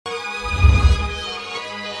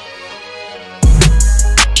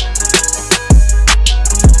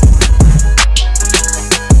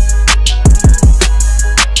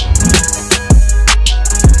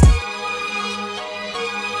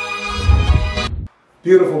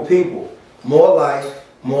Beautiful people, more life,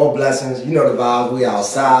 more blessings. You know the vibes. We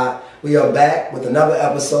outside. We are back with another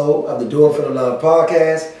episode of the Do It For The Love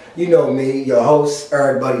podcast. You know me, your host,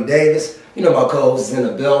 Eric Buddy Davis. You know my co-host is in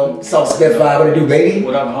the building. So Spitfire, what it do, baby?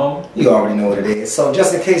 What up, home? You already know what it is. So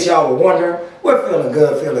just in case y'all were wondering, we're feeling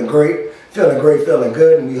good, feeling great, feeling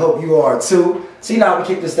good, and we hope you are too. So you know how we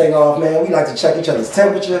kick this thing off, man. We like to check each other's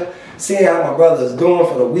temperature, see how my brother is doing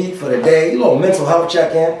for the week, for the day. A little mental health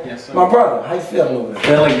check-in. Yes, sir. My brother, how you feeling over there?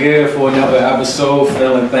 Feeling good for another episode.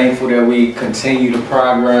 Feeling thankful that we continue to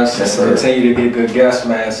progress Yes, and sir. continue to get good guests,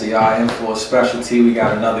 man. So y'all in for a specialty. We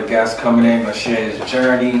got another guest coming in, gonna share his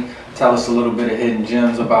journey, tell us a little bit of hidden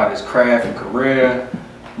gems about his craft and career.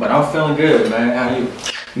 But I'm feeling good, man. How you?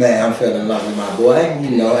 Man, I'm feeling lovely, my boy.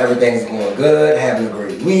 You know, everything's going good, having a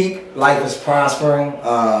great week. Life is prospering.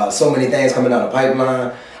 So many things coming out of the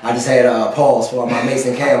pipeline. I just had a pause for my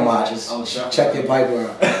Mason Cam watches. Oh, sure. Check your pipeline.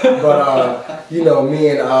 But, you know, me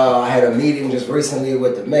and I had a meeting just recently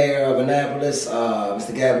with the mayor of Annapolis,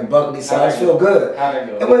 Mr. Gavin Buckley, so I just feel good. How'd it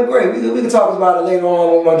go? It went great. We can talk about it later on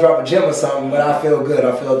when we want to drop a gem or something, but I feel good.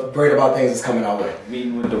 I feel great about things that's coming our way.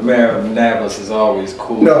 Meeting with the mayor of Annapolis is always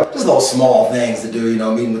cool. No, just little small things to do, you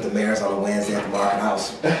know, meeting with the mayors on a Wednesday at the market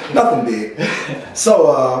house. Nothing big.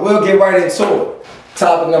 So we'll get right into it.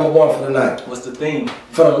 Topic number one for the night. What's the theme?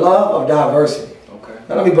 For the love of diversity. Okay.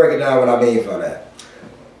 Now let me break it down what I mean by that.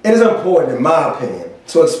 It is important, in my opinion,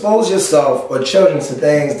 to expose yourself or children to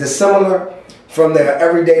things dissimilar from their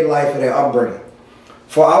everyday life and their upbringing.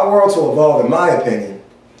 For our world to evolve, in my opinion,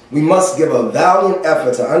 we must give a valiant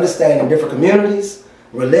effort to understanding different communities,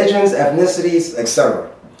 religions, ethnicities, etc.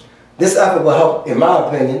 This effort will help, in my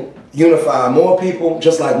opinion, unify more people,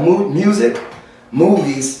 just like music,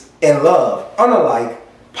 movies, and love, unlike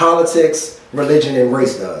politics, religion, and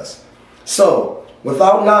race does. So,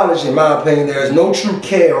 without knowledge, in my opinion, there is no true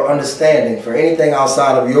care or understanding for anything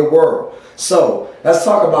outside of your world. So, let's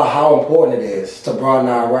talk about how important it is to broaden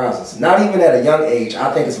our horizons. Not even at a young age.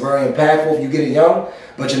 I think it's very impactful if you get it young,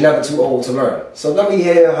 but you're never too old to learn. So let me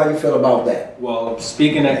hear how you feel about that. Well,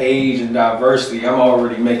 speaking of age and diversity, I'm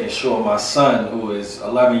already making sure my son, who is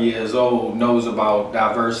 11 years old, knows about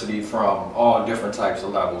diversity from all different types of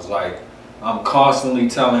levels. Like, I'm constantly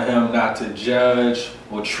telling him not to judge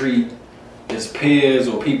or treat his peers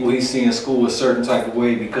or people he sees in school a certain type of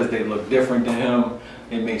way because they look different than him,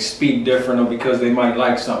 they may speak different, or because they might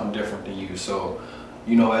like something different than you. So,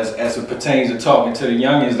 you know, as it pertains to talking to the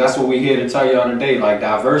youngins, that's what we're here to tell y'all today. Like,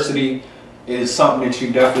 diversity is something that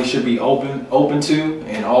you definitely should be open to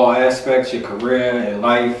in all aspects, your career and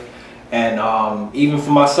life. And even for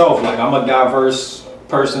myself, like, I'm a diverse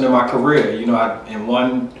person in my career. You know, in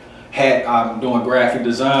one hat, I'm doing graphic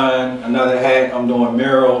design. Another hat, I'm doing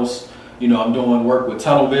murals. You know, I'm doing work with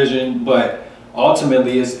tunnel vision. But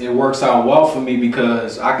ultimately, it works out well for me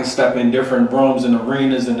because I can step in different rooms and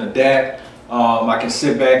arenas and adapt. I can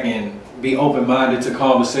sit back and be open-minded to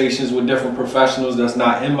conversations with different professionals that's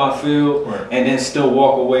not in my field, right, and then still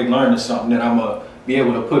walk away learning something that I'm going to be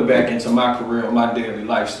able to put back into my career and my daily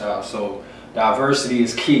lifestyle. So diversity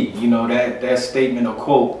is key. You know, that statement or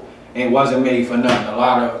quote, it wasn't made for nothing. A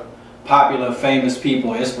lot of popular, famous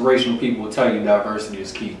people, inspirational people will tell you diversity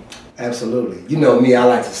is key. Absolutely. You know me, I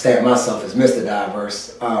like to stamp myself as Mr.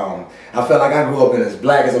 Diverse. I felt like I grew up in as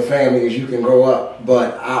black as a family as you can grow up,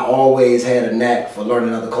 but I always had a knack for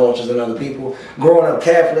learning other cultures and other people. Growing up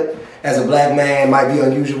Catholic as a black man might be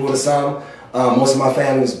unusual to some. Most of my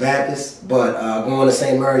family was Baptist, but going to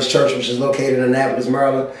St. Mary's Church, which is located in Annapolis,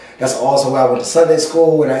 Maryland, that's also where I went to Sunday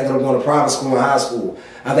school, and I ended up going to private school and high school.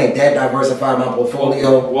 I think that diversified my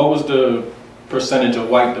portfolio. What was the percentage of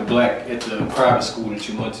white to black at the private school that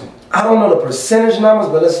you went to? I don't know the percentage numbers,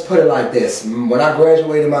 but let's put it like this. When I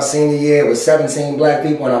graduated my senior year, it was 17 black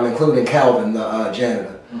people, and I'm including Calvin, the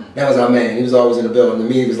janitor. That was our man. He was always in the building. To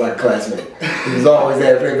me, he was like a classmate. He was always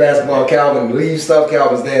there to play basketball. Calvin, leave stuff,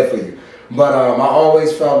 Calvin's there for you. But I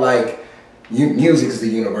always felt like music is the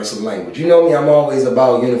universal language. You know me, I'm always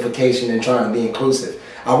about unification and trying to be inclusive.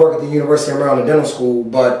 I work at the University of Maryland Dental School,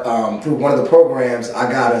 but through one of the programs, I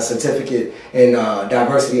got a certificate in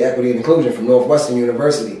diversity, equity, and inclusion from Northwestern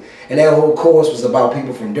University. And that whole course was about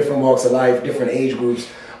people from different walks of life, different age groups,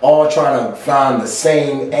 all trying to find the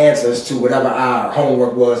same answers to whatever our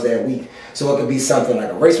homework was that week. So it could be something like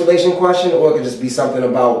a race relation question, or it could just be something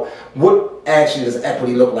about what actually does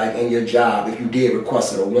equity look like in your job if you did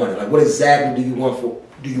request it or want it. Like, what exactly do you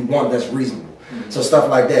want that's reasonable? So stuff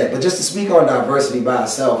like that. But just to speak on diversity by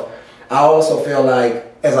itself, I also feel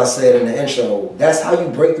like, as I said in the intro, that's how you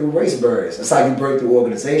break through race barriers. That's how you break through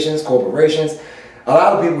organizations, corporations. A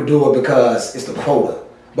lot of people do it because it's the quota.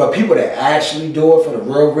 But people that actually do it for the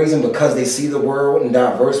real reason, because they see the world in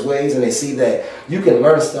diverse ways and they see that you can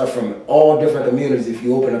learn stuff from all different communities if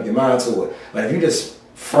you open up your mind to it. But if you just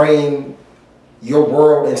frame your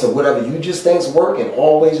world into whatever you just think's work and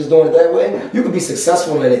always just doing it that way, you could be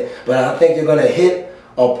successful in it. But I think you're going to hit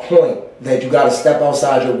a point that you got to step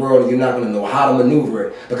outside your world and you're not going to know how to maneuver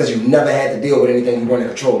it because you never had to deal with anything you weren't in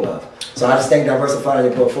control of. So I just think diversifying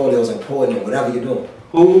your portfolio is important in whatever you're doing.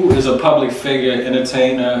 Who is a public figure,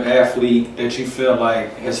 entertainer, athlete that you feel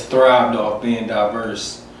like has thrived off being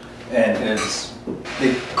diverse and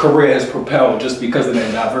the career has propelled just because of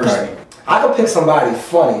that diversity? Right. I could pick somebody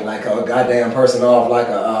funny, like a goddamn person off like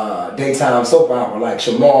a daytime soap opera, like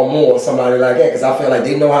Shamal Moore or somebody like that, because I feel like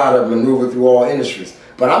they know how to maneuver through all industries.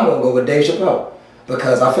 But I'm going to go with Dave Chappelle,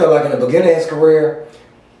 because I feel like in the beginning of his career,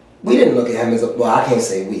 we didn't look at him as a, well, I can't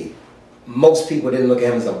say we. Most people didn't look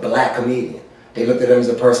at him as a black comedian. They looked at him as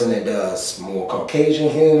a person that does more Caucasian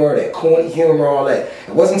humor, that corny humor, all that.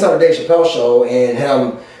 It wasn't until the Dave Chappelle show and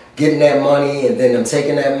him getting that money and then him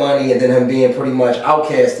taking that money and then him being pretty much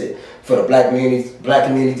outcasted for the black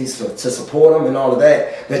communities to support him and all of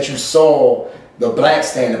that, that you saw the black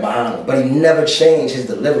standing behind him. But he never changed his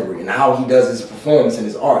delivery and how he does his performance and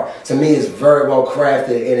his art. To me, it's very well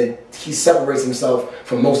crafted, and he separates himself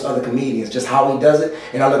from most other comedians, just how he does it.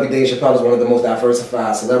 And I look at Dave Chappelle as one of the most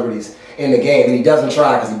diversified celebrities in the game, and he doesn't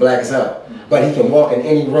try because he's black as hell. But he can walk in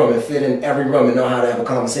any room and fit in every room and know how to have a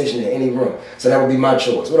conversation in any room. So that would be my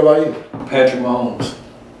choice. What about you? Patrick Mahomes.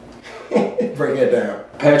 Break that down.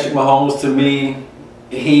 Patrick Mahomes, to me,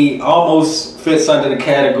 he almost fits under the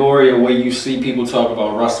category of where you see people talk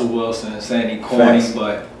about Russell Wilson and saying he corny, Facts.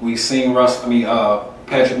 but we've seen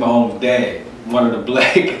Patrick Mahomes' dad, one of the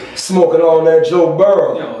black smoking on that Joe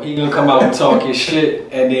Burrow. You know, he gonna come out and talk his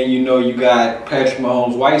shit, and then you know you got Patrick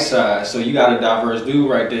Mahomes' white side, so you got a diverse dude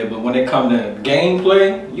right there. But when it come to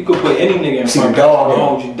gameplay, you could put any nigga in front of Patrick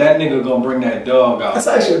Mahomes. That nigga gonna bring that dog out. That's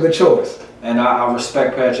actually a good choice. And I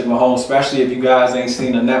respect Patrick Mahomes, especially if you guys ain't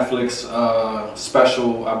seen a Netflix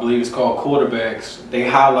special, I believe it's called Quarterbacks. They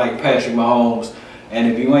highlight Patrick Mahomes,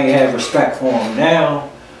 and if you ain't have respect for him now,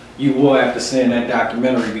 you will have to see in that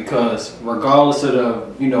documentary, because regardless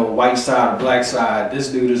of the white side or black side,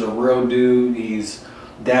 this dude is a real dude. He's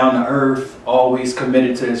down to earth, always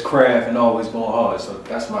committed to his craft, and always going hard. So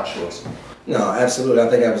that's my choice. No, absolutely. I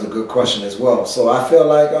think that was a good question as well. So I feel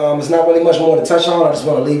like there's not really much more to touch on. I just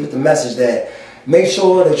want to leave with the message that make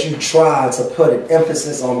sure that you try to put an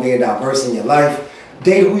emphasis on being diverse in your life.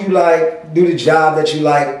 Date who you like, do the job that you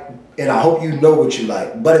like, and I hope you know what you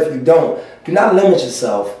like. But if you don't, do not limit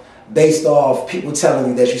yourself based off people telling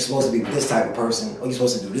you that you're supposed to be this type of person, or you're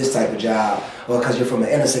supposed to do this type of job, or because you're from an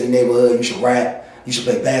inner city neighborhood, you should rap, you should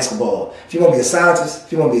play basketball. If you want to be a scientist,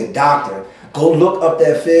 if you want to be a doctor, go look up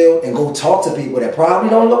that field and go talk to people that probably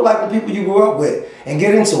don't look like the people you grew up with and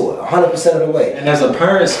get into it 100% of the way. And as a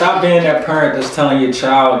parent, stop being that parent that's telling your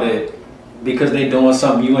child that because they doing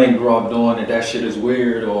something you ain't grow up doing, that shit is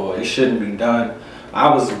weird or it shouldn't be done.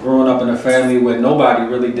 I was growing up in a family where nobody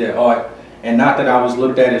really did art. And not that I was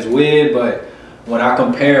looked at as weird, but when I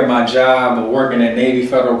compared my job of working at Navy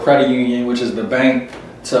Federal Credit Union, which is the bank,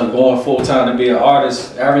 to going full-time to be an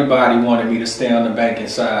artist, everybody wanted me to stay on the banking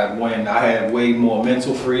side when I had way more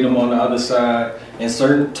mental freedom on the other side. And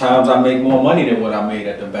certain times I make more money than what I made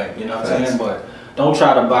at the bank, you know what I'm saying? But don't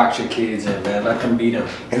try to box your kids in, man. Let them be them.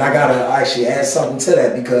 And I gotta actually add something to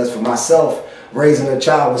that, because for myself, raising a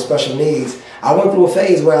child with special needs, I went through a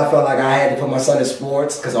phase where I felt like I had to put my son in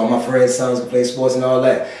sports because all my friends' sons would play sports and all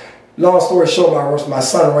that. Long story short, my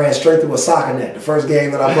son ran straight through a soccer net the first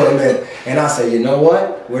game that I put him in. And I said, you know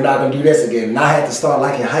what? We're not going to do this again. And I had to start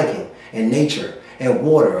liking hiking and nature and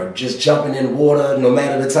water, or just jumping in water no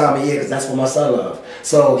matter the time of year, because that's what my son loved.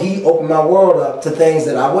 So he opened my world up to things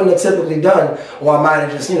that I wouldn't have typically done, or I might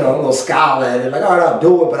have just, a little scowl at it, like, all right, I'll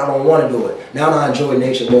do it, but I don't want to do it. Now I enjoy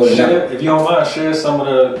nature more than ever. If you don't mind,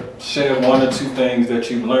 share one or two things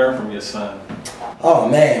that you learned from your son. Oh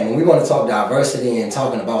man, when we want to talk diversity and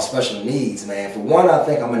talking about special needs, man, for one, I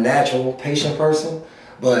think I'm a natural patient person.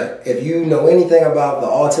 But if you know anything about the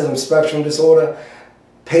autism spectrum disorder,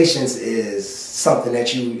 patience is something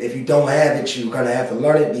that if you don't have it, you're going to have to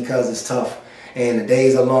learn it, because it's tough. And the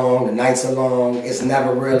days are long, the nights are long. It's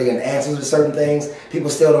never really an answer to certain things. People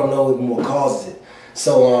still don't know even what causes it.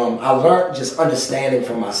 So I learned just understanding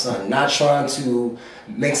from my son, not trying to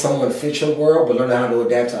make someone fit your world, but learning how to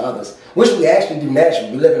adapt to others, which we actually do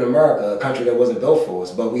naturally. We live in America, a country that wasn't built for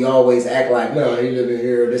us, but we always act like, no, he living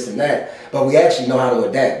here, this and that. But we actually know how to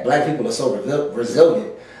adapt. Black people are so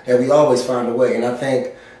resilient that we always find a way. And I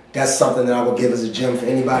think That's something that I would give as a gem for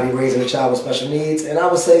anybody raising a child with special needs. And I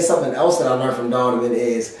would say something else that I learned from Donovan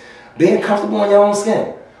is being comfortable in your own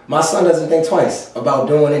skin. My son doesn't think twice about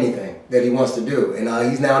doing anything that he wants to do. And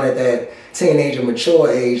he's now at that teenager, mature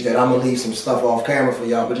age that I'm going to leave some stuff off camera for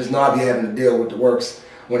y'all, but just know I'll be having to deal with the works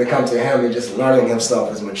when it comes to him and just learning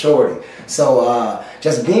himself as maturity. So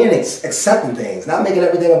just being accepting things, not making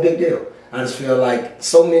everything a big deal. I just feel like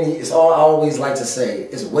so many, it's all I always like to say,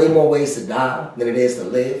 it's way more ways to die than it is to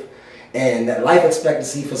live. And that life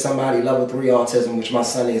expectancy for somebody level 3 autism, which my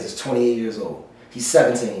son is 28 years old. He's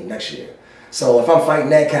 17 next year. So if I'm fighting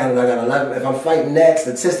that count, I got 11. If I'm fighting that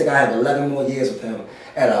statistic, I have 11 more years with him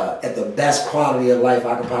at the best quality of life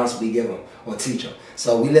I could possibly give him or teach him.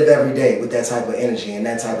 So we live every day with that type of energy and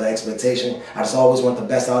that type of expectation. I just always want the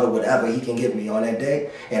best out of whatever he can give me on that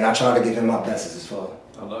day, and I try to give him my best as his father.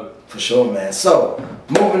 I love it. For sure, man. So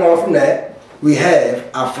moving on from that, we have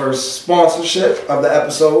our first sponsorship of the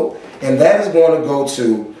episode, and that is going to go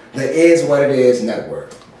to the Is What It Is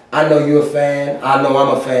Network. I know you're a fan. I know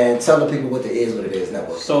I'm a fan. Tell the people what the Is What It Is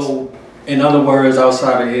Network is. So, in other words,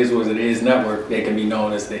 outside of Is What It Is Network, they can be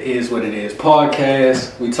known as the Is What It Is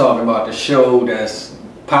podcast. We talking about the show that's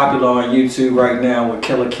popular on YouTube right now with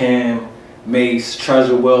Killer Cam, Mace,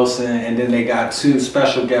 Treasure Wilson, and then they got 2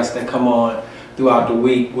 special guests that come on throughout the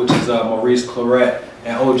week, which is Maurice Claret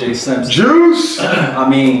and OJ Simpson. Juice! I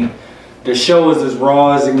mean, the show is as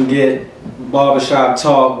raw as it can get. Barbershop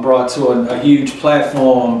talk brought to a huge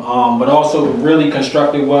platform, but also really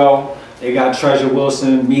constructed well. They got Treasure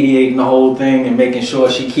Wilson mediating the whole thing and making sure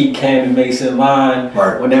she keep Cam and Mace in line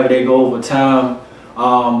whenever they go over time.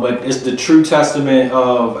 But it's the true testament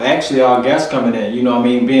of actually our guests coming in, you know what I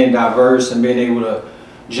mean, being diverse and being able to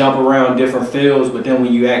jump around different fields, but then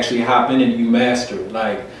when you actually hop in it, you master it.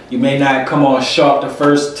 Like, you may not come on sharp the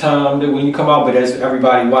first time that when you come out, but as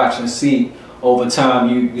everybody watch and see over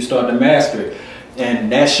time, you start to master it.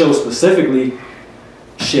 And that show specifically,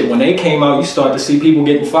 shit, when they came out, you start to see people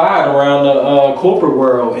getting fired around the corporate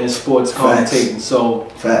world in sports commentating. So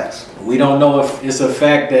Facts. We don't know if it's a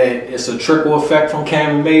fact that it's a trickle effect from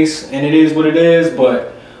Cam and Mace, and it is what it is,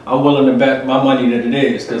 but I'm willing to bet my money that it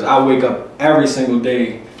is, because I wake up every single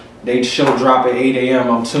day. They show drop at 8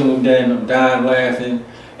 a.m. I'm tuned in, I'm dying laughing.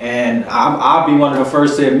 And I'll be one of the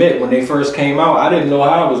first to admit, when they first came out, I didn't know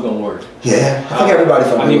how it was going to work. Yeah, I think everybody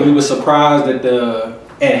felt I mean, we were surprised at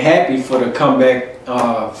and happy for the comeback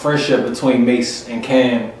friendship between Mace and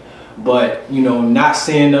Cam. But, you know, not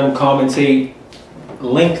seeing them commentate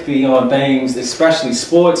lengthy on things, especially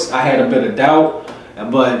sports, I had a bit of doubt.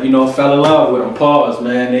 But, you know, fell in love with them. Pause,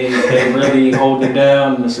 man. They really hold it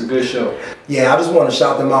down, and it's a good show. Yeah, I just want to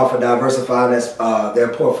shout them out for diversifying their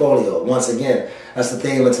portfolio. Once again, that's the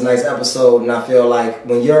theme of tonight's episode, and I feel like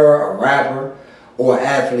when you're a rapper or an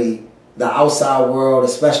athlete, the outside world,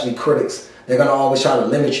 especially critics, they're going to always try to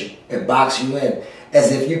limit you and box you in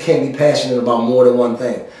as if you can't be passionate about more than one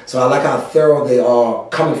thing. So I like how thorough they are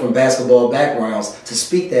coming from basketball backgrounds to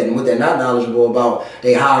speak that, and what they're not knowledgeable about,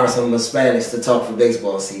 they hire some Hispanics to talk for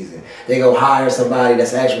baseball season. They go hire somebody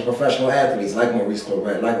that's actual professional athletes like Maurice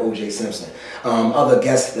Claret, like OJ Simpson, other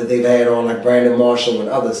guests that they've had on like Brandon Marshall and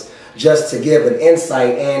others, just to give an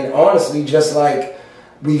insight. And honestly, just like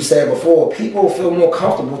we've said before, people feel more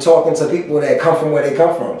comfortable talking to people that come from where they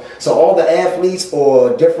come from. So all the athletes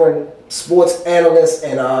or different sports analysts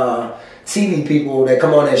and TV people that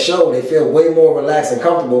come on that show, they feel way more relaxed and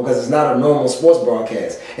comfortable because it's not a normal sports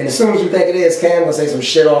broadcast. And as soon as you think it is, Cam gonna say some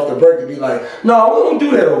shit off the break and be like, no, we don't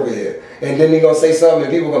do that over here. And then he gonna say something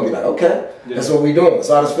and people gonna be like, okay, that's what we doing.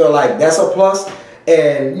 So I just feel like that's a plus.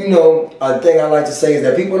 And you know, a thing I like to say is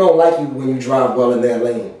that people don't like you when you drive well in their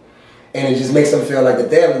lane. And it just makes them feel like that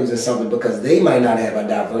they're losing something because they might not have a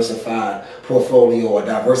diversified portfolio or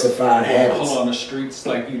diversified habits. Pull on the streets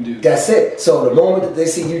like you do. That's it. So the moment that they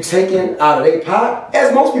see you taking out of their pot,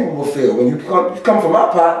 as most people will feel, when you come from my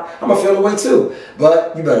pot, I'm going to feel the way too.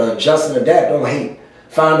 But you better adjust and adapt. Don't hate.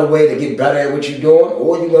 Find a way to get better at what you're doing,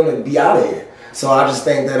 or you're going to be out of here. So I just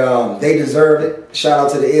think that they deserve it. Shout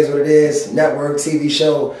out to the Is What It Is Network, TV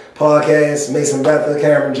show, podcast, Mason Betha,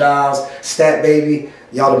 Cameron Giles, Stat Baby.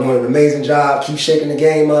 Y'all are doing an amazing job. Keep shaking the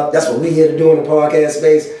game up. That's what we here to do in the podcast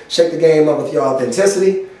space. Shake the game up with your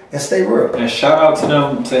authenticity and stay real. And shout out to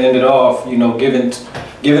them to end it off, you know, giving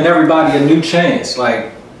everybody a new chance.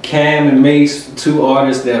 Like Cam and Mace, 2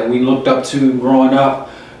 artists that we looked up to growing up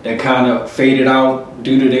that kind of faded out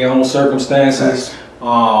due to their own circumstances.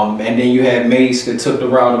 And then you had Mace that took the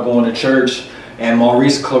route of going to church, and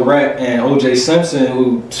Maurice Claret and OJ Simpson,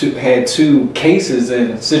 who had 2 cases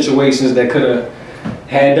and situations that could have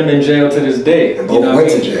had them in jail to this day. And both went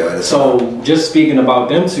to jail. So just speaking about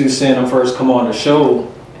them 2, seeing them first come on the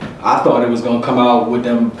show, I thought it was gonna come out with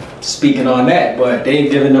them speaking on that, but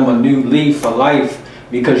they've given them a new leaf for life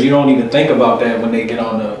because you don't even think about that when they get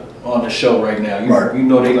on the show right now. You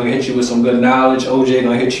know they're gonna hit you with some good knowledge. OJ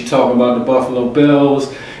gonna hit you talking about the Buffalo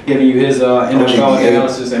Bills, giving you his NFL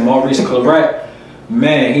analysis, and Maurice Claret.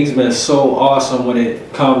 Man, he's been so awesome when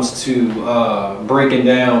it comes to breaking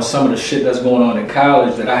down some of the shit that's going on in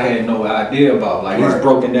college that I had no idea about. Like he's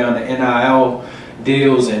broken down the NIL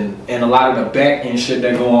deals and a lot of the back end shit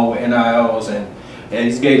that go on with NILs, and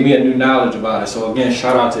he's gave me a new knowledge about it. So again,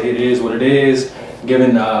 shout out to It Is What It Is,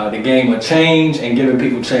 giving the game a change and giving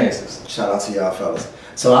people chances. Shout out to y'all fellas.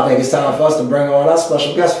 So I think it's time for us to bring on our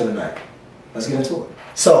special guest for tonight. Let's get into it.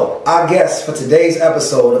 So our guest for today's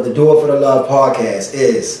episode of the Do It For The Love podcast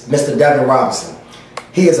is Mr. Devin Robinson.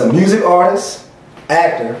 He is a music artist,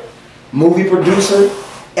 actor, movie producer,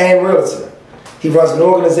 and realtor. He runs an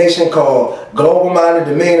organization called Global Minded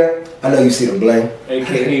Demeanor. I know you see the bling.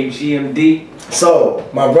 AKA GMD. So,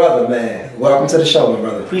 my brother, man, welcome to the show, my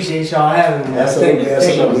brother. Appreciate y'all having me. Absolutely.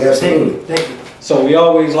 Thank you. So we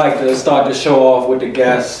always like to start the show off with the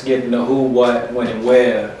guests, getting the who, what, when, and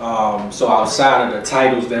where. So outside of the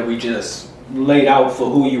titles that we just laid out for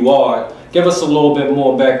who you are, give us a little bit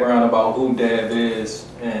more background about who Dev is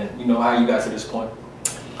and how you got to this point.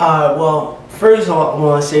 Well, first of all, I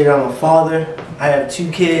want to say that I'm a father. I have 2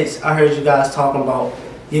 kids. I heard you guys talking about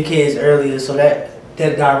your kids earlier, so that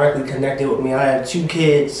directly connected with me. I have 2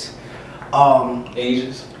 kids.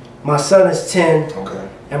 Ages? My son is 10. Okay.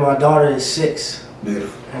 And my daughter is 6.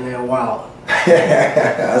 Beautiful. And they're wild.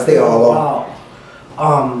 I stay all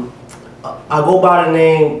on. I go by the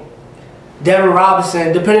name Devin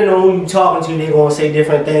Robinson. Depending on who you're talking to, they're going to say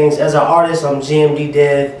different things. As an artist, I'm GMD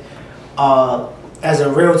Dev. As a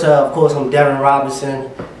realtor, of course, I'm Devin Robinson.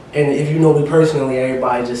 And if you know me personally,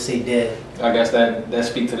 everybody just say Dev. I guess that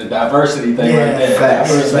speaks to the diversity thing right there.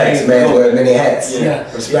 Facts, man. Wear many hats. Yeah.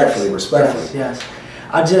 Respectfully. Yes.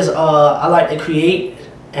 I like to create.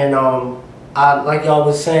 And I like y'all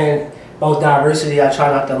was saying about diversity, I try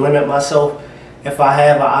not to limit myself. If I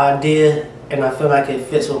have an idea and I feel like it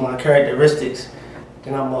fits with my characteristics,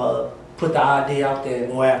 then I'm put the idea out there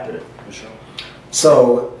and go after it. For sure.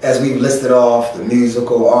 So, as we've listed off, the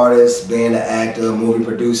musical artist, being an actor, movie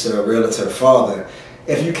producer, realtor, father,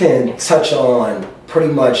 if you can touch on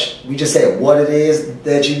pretty much, we just said what it is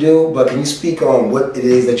that you do, but can you speak on what it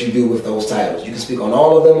is that you do with those titles? You can speak on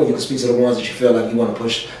all of them, or you can speak to the ones that you feel like you want to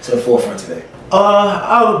push to the forefront today.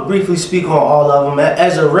 I would briefly speak on all of them.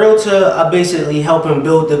 As a realtor, I basically help and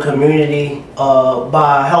build the community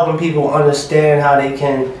by helping people understand how they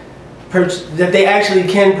can purchase, that they actually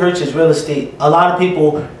can purchase real estate. A lot of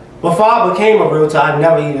people, before I became a realtor, I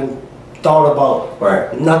never even thought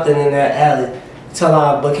about nothing in that alley until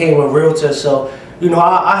I became a realtor. So,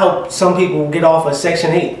 I help some people get off of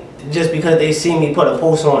Section 8 just because they see me put a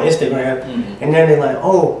post on Instagram, and then they're like,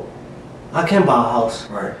 oh, I can buy a house.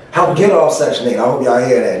 Right. Help get off Section 8. I hope y'all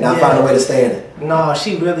hear that. Not find a way to stay in it. Nah,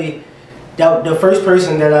 she really, the first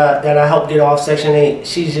person that I helped get off Section 8,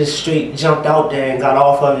 she just straight jumped out there and got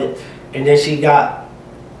off of it. And then she got,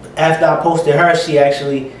 after I posted her, she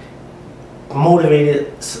actually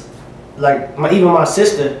motivated, like even my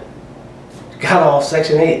sister got off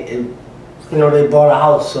Section 8 and they bought a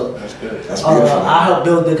house. So that's good. That's beautiful. I help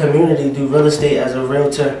build the community, do real estate as a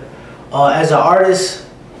realtor. As an artist,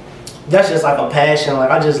 that's just like a passion.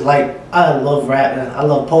 Like I love rapping. I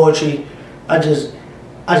love poetry. I just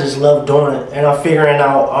love doing it. And I'm figuring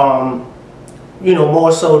out,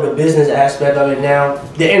 more so the business aspect of it now.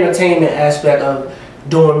 The entertainment aspect of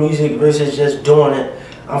doing music versus just doing it.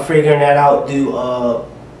 I'm figuring that out through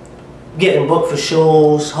getting booked for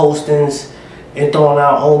shows, hostings, and throwing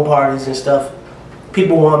out home parties and stuff.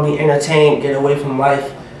 People want me entertained, get away from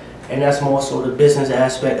life, and that's more so the business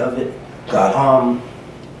aspect of it. Got it.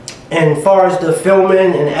 And as far as the filming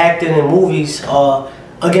and acting in movies,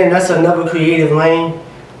 again, that's another creative lane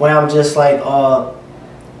where I'm just like,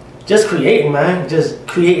 just creating, man. Just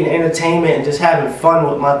creating entertainment and just having fun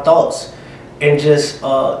with my thoughts. And just,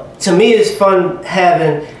 to me, it's fun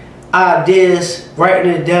having ideas,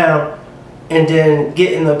 writing it down, and then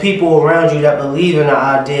getting the people around you that believe in the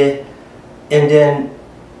idea, and then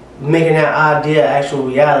making that idea actual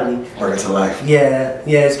reality. Bring it to life. Yeah,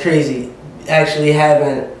 it's crazy. Actually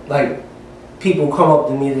having like people come up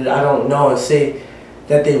to me that I don't know and say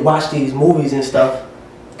that they watch these movies and stuff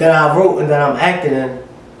that I wrote and that I'm acting in,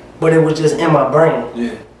 but it was just in my brain.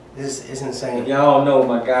 Yeah. It's insane. Y'all know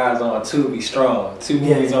my guys on Tubi strong. 2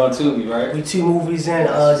 movies on Tubi, right? We 2 movies in,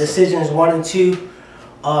 Decisions 1 and 2.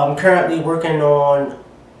 I'm currently working on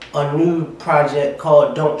a new project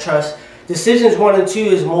called Don't Trust. Decisions 1 and 2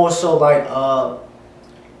 is more so like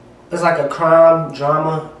it's like a crime,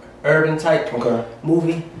 drama, urban type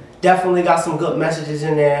movie. Definitely got some good messages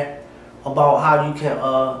in there about how you can,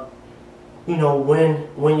 you know,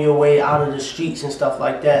 win your way out of the streets and stuff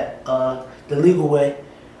like that, the legal way.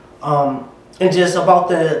 And just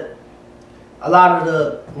about a lot of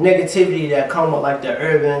the negativity that come with like the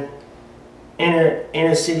urban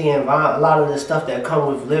inner city environment, a lot of the stuff that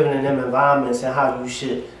come with living in them environments and how you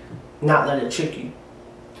should not let it trick you.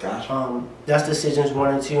 Gotcha. That's Decisions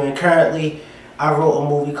 1 and 2. And currently I wrote a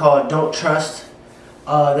movie called Don't Trust.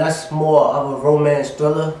 That's more of a romance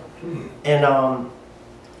thriller. And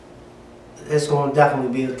it's going to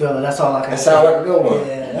definitely be a thriller. That's all I can say. That sounds like a good one.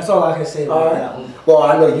 Yeah, that's all I can say about that one. Well,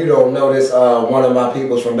 I know you don't know this. One of my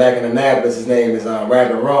peoples from back in Annapolis, his name is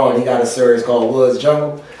Rapper Ron. He got a series called Woods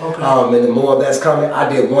Jungle. Okay. And the more of that's coming. I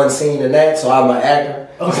did one scene in that, so I'm an actor.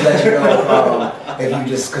 Just to let you know if you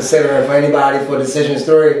just considering for anybody for Decisions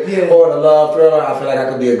 3 or the love thriller, I feel like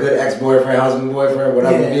I could be a good ex-boyfriend, husband, boyfriend,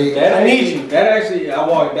 whatever you need. I need you. That actually,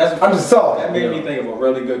 I'm just talking. That made me think of a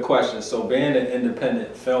really good question. So being an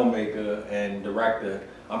independent filmmaker and director,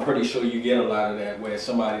 I'm pretty sure you get a lot of that where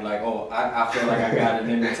somebody like, oh, I feel like I got it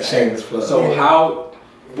in me to Shameless plug. So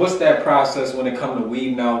what's that process when it comes to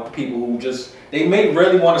weeding out people who just, they may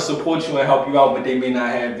really want to support you and help you out, but they may not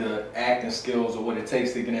have the acting skills or what it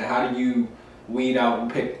takes to get in? How do you weed out and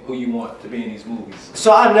pick who you want to be in these movies?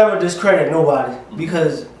 So I never discredit nobody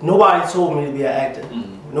because nobody told me to be an actor.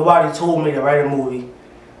 Nobody told me to write a movie.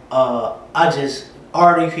 I just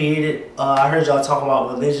already created. I heard y'all talking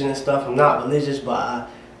about religion and stuff. I'm not religious, but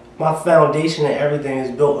my foundation and everything is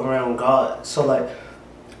built around God. So like,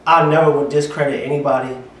 I never would discredit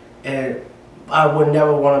anybody, and I would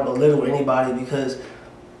never want to belittle anybody because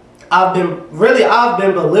I've been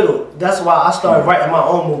belittled. That's why I started writing my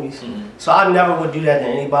own movies. So I never would do that to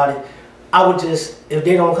anybody. I would just, if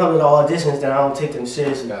they don't come to the auditions, then I don't take them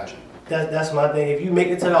seriously. Gotcha. That's my thing. If you make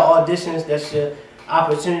it to the auditions, that's your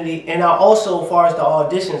opportunity. And I also, as far as the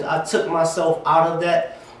auditions, I took myself out of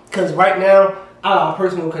that because right now I have a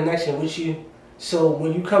personal connection with you. So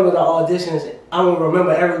when you come to the auditions, I'm gonna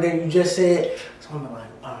remember everything you just said. So I'm like,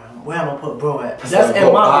 all right, where I'm gonna put bro at? That's in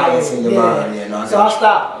my bias in your mind. Yeah, no, so I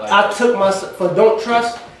stopped. I took myself for Don't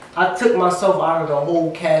Trust. I took myself out of the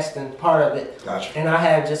whole casting part of it. Gotcha. And I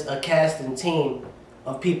have just a casting team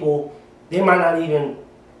of people. They might not even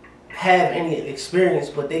have any experience,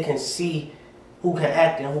 but they can see who can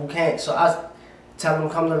act and who can't. So I tell them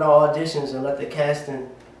come to the auditions and let the casting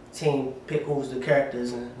team pick who's the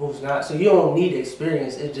characters and who's not. So you don't need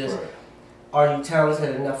experience. It's just, are you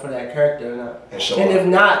talented enough for that character or not? And if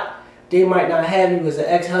not, they might not have you as an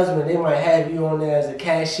ex-husband. They might have you on there as a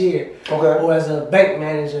cashier or as a bank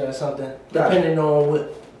manager or something, depending on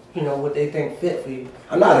what they think fit for you.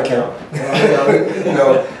 I'm not an accountant.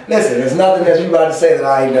 Listen, there's nothing that you about to say that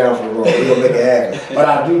I ain't down for the role. We're gonna make it happen. But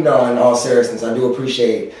I do know, in all seriousness, I do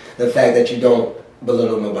appreciate the fact that you don't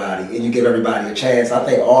belittle nobody and you give everybody a chance. I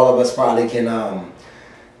think all of us probably can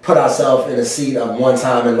put ourselves in a seat of one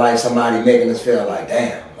time in life somebody making us feel like,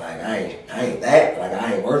 damn, like I ain't that, like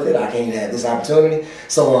I ain't worth it. I can't have this opportunity.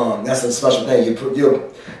 So that's a special thing.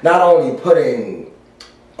 You're not only putting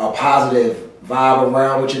a positive vibe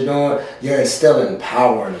around what you're doing, you're instilling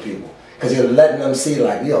power into people. Because you're letting them see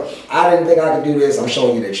like, yo, I didn't think I could do this. I'm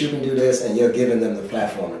showing you that you can do this, and you're giving them the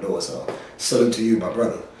platform to do it. So salute to you, my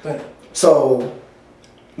brother. Thank you. So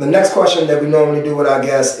the next question that we normally do with our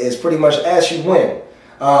guests is pretty much ask you when.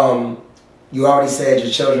 You already said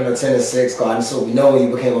your children are 10 and 6, God, so we know when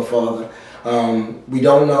you became a father. We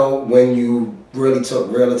don't know when you really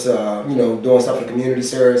took realtor, doing stuff for community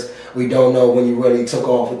service. We don't know when you really took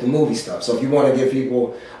off with the movie stuff. So if you want to give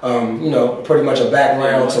people, pretty much a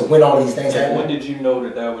background to when all these things happened. When did you know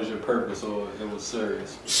that was your purpose or it was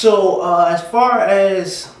serious? So as far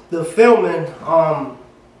as the filming,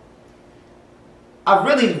 I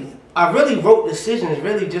really wrote Decisions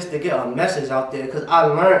really just to get a message out there because I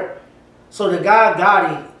learned. So the guy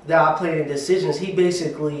Gotti that I played in Decisions, he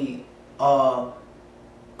basically go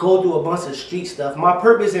through a bunch of street stuff. My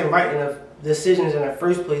purpose in writing the Decisions in the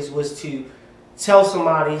first place was to tell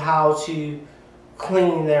somebody how to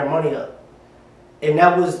clean their money up. And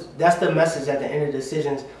that's the message at the end of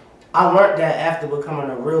Decisions. I learned that after becoming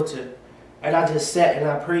a realtor. And I just sat and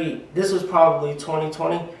I prayed. This was probably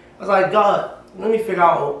 2020. I was like, God, let me figure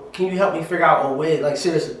out, can you help me figure out a way, like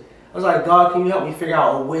seriously. I was like, God, can you help me figure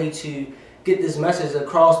out a way to get this message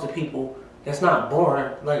across to people that's not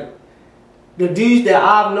boring? Like, the dudes that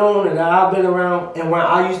I've known and that I've been around and when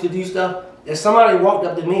I used to do stuff, if somebody walked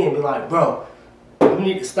up to me and be like, bro, you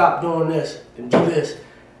need to stop doing this and do this.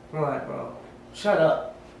 I'm like, bro, shut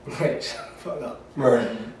up. Like, shut the fuck up. Right.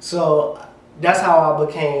 So that's how I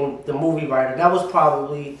became the movie writer. That was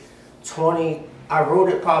probably I wrote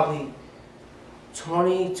it probably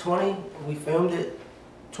 2020. We filmed it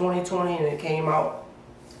 2020 and it came out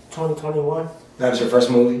 2021. That was your first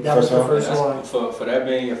movie? That was the first one. For that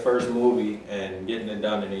being your first movie and getting it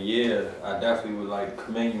done in a year, I definitely would like to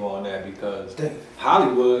commend you on that because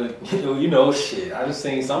Hollywood, you know, shit. I just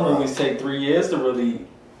seen some movies take 3 years to really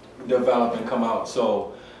develop and come out.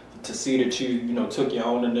 So to see that you know, took your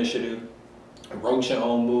own initiative, wrote your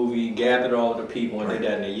own movie, gathered all the people and did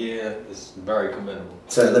that in a year is very commendable.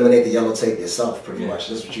 So eliminate the yellow tape yourself, pretty much.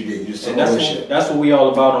 That's what you did. You just took ownership. That's what we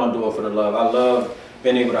all about on Do It For The Love. I love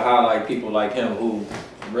being able to highlight people like him who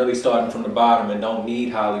really starting from the bottom and don't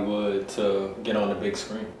need Hollywood to get on the big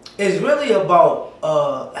screen. It's really about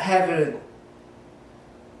having,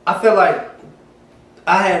 I feel like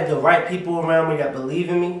I had the right people around me that believe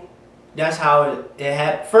in me. That's how it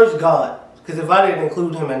happened. First, God. Because if I didn't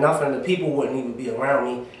include him in nothing, the people wouldn't even be around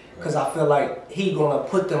me. Because I feel like he gonna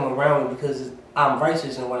put them around me because I'm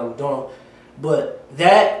righteous in what I'm doing. But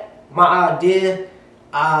my idea,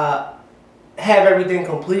 I have everything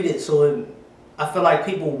completed, so I feel like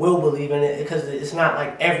people will believe in it because it's not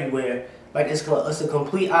like everywhere. Like it's a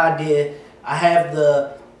complete idea. I have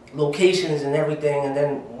the locations and everything, and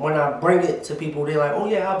then when I bring it to people, they're like, "Oh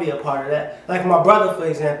yeah, I'll be a part of that." Like my brother, for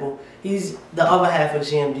example, he's the other half of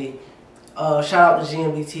GMD. Shout out to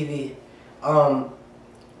GMD TV.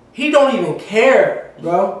 He don't even care,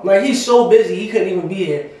 bro. Like he's so busy, he couldn't even be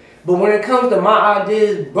here. But when it comes to my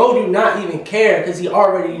ideas, bro, do not even care because he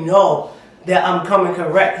already know that I'm coming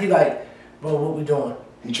correct. He like, bro, what we doing?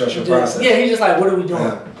 You trust your process. Yeah, he's just like, what are we doing?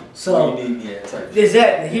 Yeah. So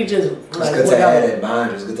exactly, he just like, it's good to add that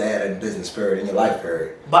mind. It's good to add that business spirit in your life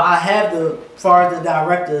period. But I have as far as the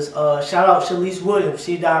directors, shout out Shalise Williams.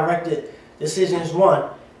 She directed Decisions 1.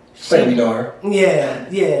 You know her.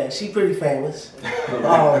 Yeah, she pretty famous.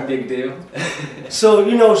 Big deal. So,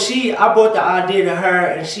 you know, I brought the idea to her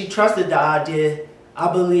and she trusted the idea,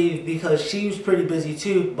 I believe, because she was pretty busy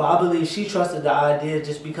too, but I believe she trusted the idea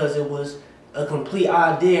just because it was a complete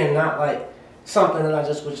idea and not like something that I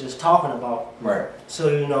was just talking about. Right. So,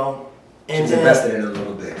 you know. And she was invested in it a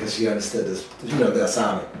little bit because she understood this, you know, the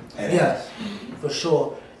assignment. Yes, for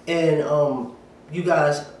sure. And you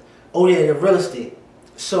guys, the real estate.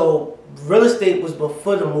 So real estate was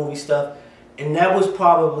before the movie stuff, and that was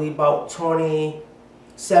probably about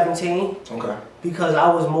 2017. Okay. Because I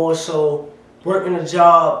was more so working a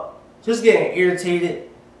job, just getting irritated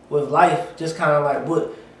with life, just kind of like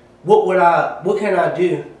what can I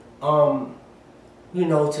do, you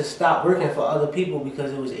know, to stop working for other people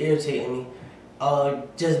because it was irritating me.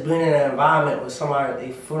 Just being in an environment with somebody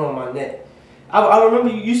they foot on my neck. I remember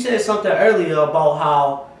you said something earlier about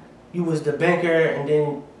how you was the banker and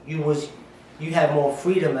then you had more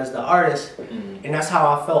freedom as the artist, and that's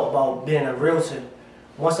how I felt about being a realtor.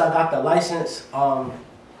 Once I got the license, I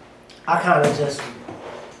kind of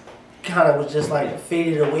was just like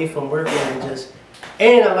faded away from working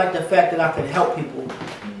and I like the fact that I could help people,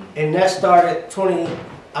 and that started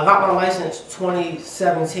I got my license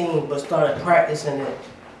 2017, but started practicing it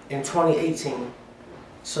in 2018.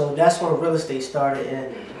 So that's when real estate started,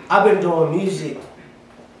 and I've been doing music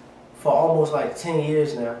for almost like 10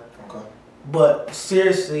 years now. Okay. But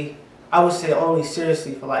seriously, I would say only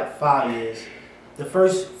seriously for like 5 years. The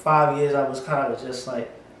first 5 years I was kind of just like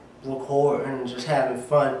recording and just having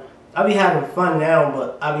fun. I be having fun now,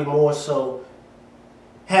 but I be more so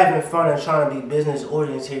having fun and trying to be business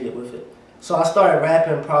orientated with it. So I started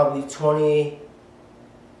rapping probably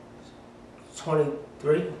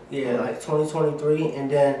 2023, like 2023, and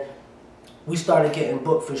then we started getting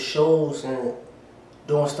booked for shows and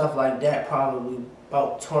doing stuff like that probably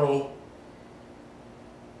about 20.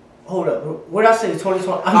 Hold up, what did I say?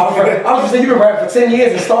 2020? I was just saying you've been rapping for 10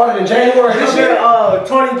 years and started in January this year.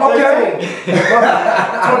 2013. Okay.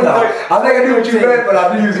 2013. I think I knew what you meant, but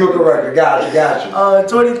I knew you was gonna correct it. Got you.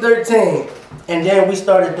 2013, and then we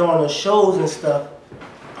started doing the shows and stuff.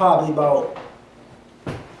 Probably about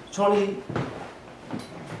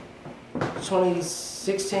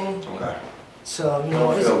 2016. Okay. So, you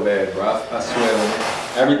know, I don't feel bad, bro. I swear,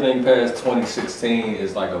 everything past 2016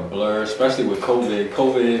 is like a blur, especially with COVID.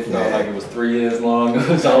 COVID felt like it was 3 years long. It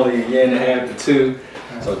was only a year and a half to 2.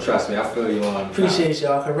 So trust me, I feel you on. Appreciate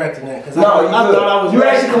y'all correcting that. Cause no, I thought I was. You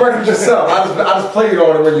actually corrected yourself. I just played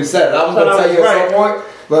on it when you said it. I was going to tell you at some point,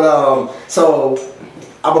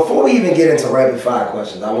 but before we even get into rapid fire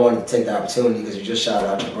questions, I wanted to take the opportunity because you just shouted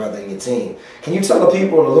out your brother and your team. Can you tell the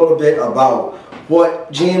people a little bit about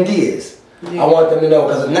what GMD is? I want them to know,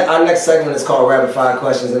 because our next segment is called Rapid Fire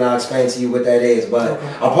Questions, and I'll explain to you what that is. But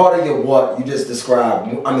a part of your what you just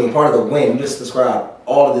described, part of the when you just described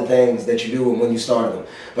all of the things that you do and when you started them.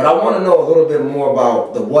 But I want to know a little bit more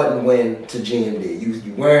about the what and when to GMD. You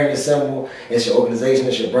wearing your symbol, it's your organization,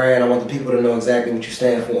 it's your brand. I want the people to know exactly what you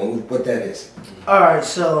stand for and what that is. Alright,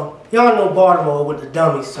 so y'all know Baltimore with the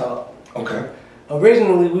dummies talk. Okay.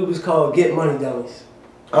 Originally we was called Get Money Dummies.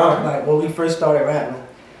 Like when we first started rapping.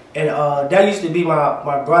 And that used to be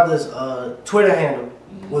my brother's Twitter handle,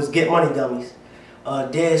 was Get Money Dummies.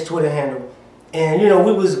 Dad's Twitter handle. And you know,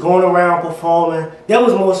 we was going around performing. That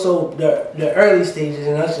was more so the early stages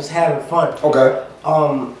and us just having fun. Okay.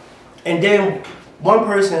 And then one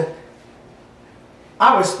person,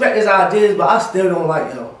 I respect his ideas, but I still don't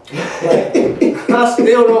like them. Like, I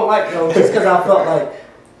still don't like them just because I felt like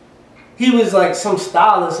he was like some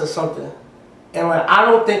stylist or something. And like, I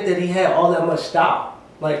don't think that he had all that much style.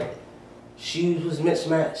 Like, shoes was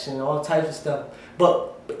mismatched and all types of stuff.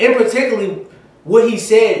 But in particularly, what he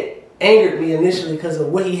said angered me initially because of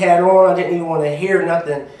what he had on. I didn't even want to hear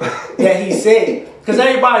nothing that he said. Because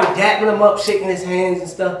everybody dapping him up, shaking his hands and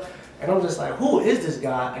stuff. And I'm just like, who is this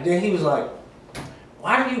guy? And then he was like,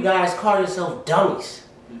 why do you guys call yourself dummies?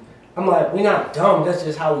 I'm like, we're not dumb, that's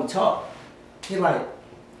just how we talk. He's like,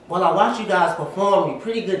 well, I watch you guys perform, you're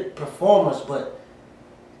pretty good performers, but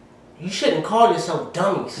you shouldn't call yourself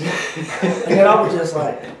dummies. And then I was just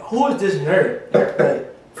like, who is this nerd? Like,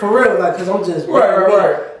 for real, like, because I'm just,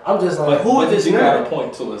 I'm just like, who is this nerd? You got a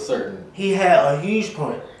point to a certain. He had a huge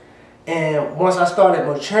point. And once I started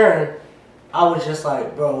maturing, I was just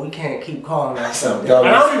like, bro, we can't keep calling ourselves that. And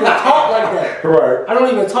I don't even talk like that. Right. I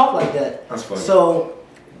don't even talk like that. That's funny. So,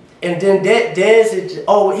 and then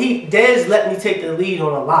Dez let me take the lead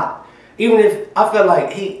on a lot. Even if I feel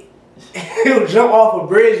like he'll jump off a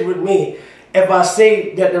bridge with me if I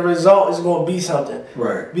say that the result is going to be something.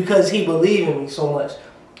 Right. Because he believed in me so much.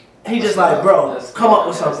 He just like, bro, come up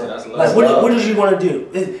with something. Like, what did you want to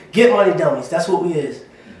do? Get Money Dummies. That's what we is.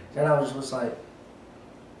 And I was just like,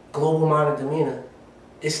 global minded demeanor.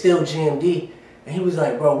 It's still GMD. And he was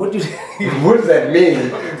like, bro, what does that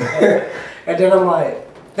mean? And then I'm like,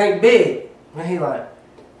 think big. And he like,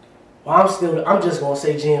 well, I'm just going to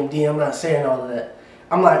say GMD. I'm not saying all of that.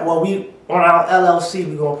 I'm like, well, on our LLC,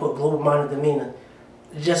 we're going to put global minded demeanor.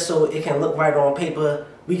 Just so it can look right on paper.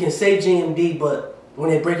 We can say GMD, but when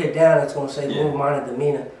they break it down, it's going to say global minded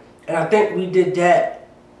demeanor. And I think we did that.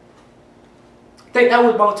 I think that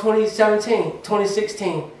was about 2017,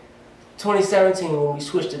 2016, 2017 when we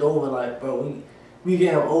switched it over. Like, bro, we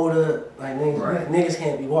getting older. Like, niggas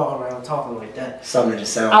can't be walking around talking like that. Something that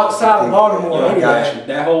just sounds outside of Baltimore. Anyway.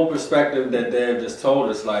 That whole perspective that Dev just told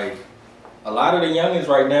us, like, a lot of the youngins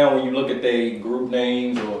right now, when you look at their group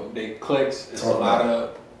names or their cliques, it's a lot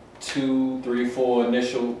of 2, 3, 4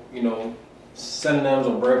 initial, synonyms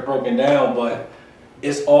or broken down, but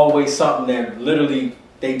it's always something that literally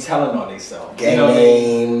they telling on themselves. Gang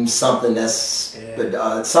name, something that's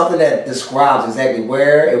something that describes exactly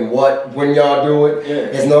where and what when y'all do it.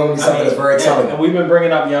 Yeah. It's normally something that's very telling. And we've been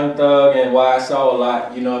bringing up Young Thug and YSL a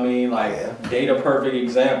lot. You know what I mean? Like they the perfect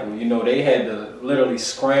example. They had to literally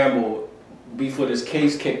scramble before this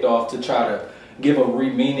case kicked off to try to give a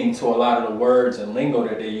re-meaning to a lot of the words and lingo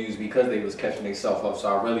that they use because they was catching themselves up.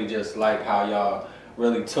 So I really just like how y'all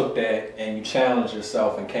really took that and you challenged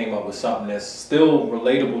yourself and came up with something that's still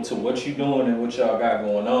relatable to what you're doing and what y'all got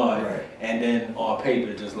going on. Right. And then on paper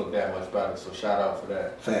it just looked that much better. So shout out for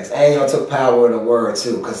that. Thanks. And y'all took power in the word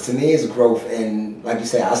too, because to me it's growth, and like you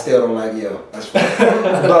said, I still don't like yo. That's fine.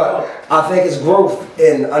 But I think it's growth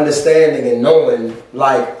in understanding and knowing,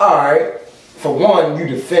 like, all right, for one, you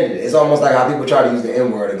defended it. It's almost like how people try to use the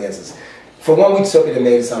N-word against us. For one, we took it and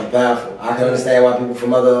made it something powerful. I can understand why people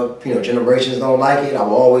from other generations don't like it. I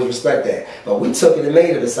will always respect that. But we took it and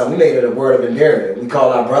made it something. We made it a word of endearment. We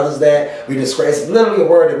call our brothers that. It's literally a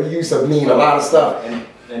word that we use to mean a lot of stuff. And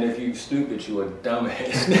if you stupid, you a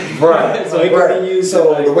dumbass. Right. So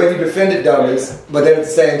the way you defended dummies, but then at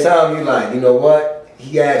the same time, you like, you know what?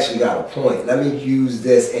 He actually got a point. Let me use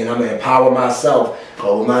this and I'm going to empower myself.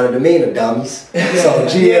 Global minded demeanor, dummies. So, it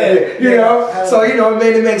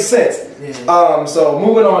made it make sense. So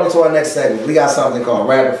moving on into our next segment, we got something called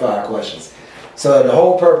rapid fire questions. So the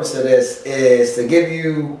whole purpose of this is to give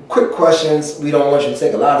you quick questions. We don't want you to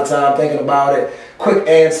take a lot of time thinking about it. Quick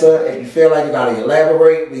answer. If you feel like you got to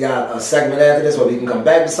elaborate, we got a segment after this where we can come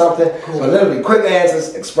back to something. Cool. So literally quick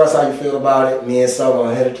answers, express how you feel about it. Me and Sal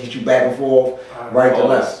are going to teach you back and forth, right to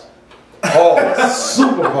left. Pause.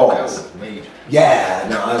 Super pause. Yeah,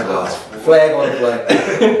 no, I was. Flag on the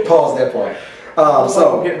flag. Pause that part.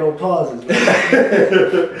 So get no pauses.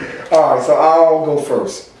 All right, so I'll go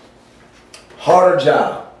first. Harder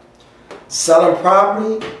job, selling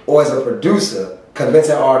property, or as a producer,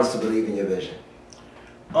 convincing artists to believe in your vision?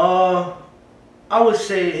 I would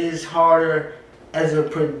say it's harder as a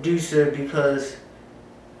producer because,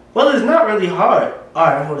 well, it's not really hard. All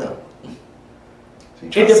right, hold up.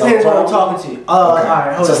 It depends on who I'm talking to. All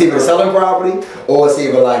right, hold so up. it's either selling property, or it's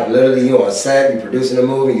either like literally you on a set, you producing a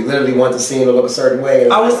movie, you literally want the scene to look a certain way.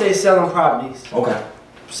 I would say selling properties. Okay.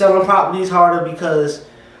 Selling properties harder because,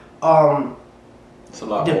 it's a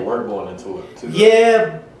lot more work going into it too.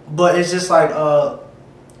 Yeah, but it's just like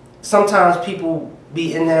sometimes people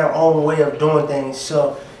be in their own way of doing things.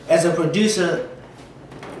 So as a producer,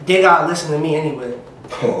 they gotta listen to me anyway.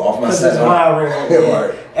 Off my Because set. it's my ring. Yeah.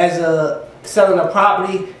 Right. As a selling a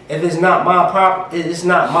property, if it's not my property, it's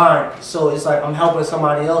not mine. So it's like I'm helping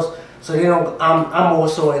somebody else. So they don't. I'm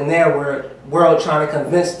also in their world trying to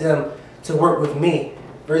convince them to work with me.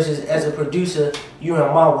 Versus as a producer, you're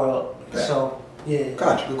in my world. Yeah. So yeah.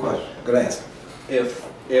 Gotcha. Good question. Good answer. If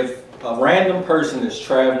a random person is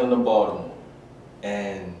traveling to Baltimore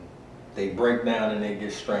and they break down and they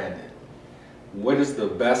get stranded, what is the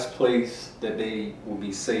best place that they will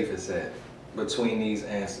be safest at between these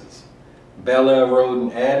answers? Bel Air Road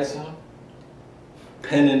in Addison,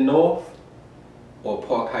 Penn and North, or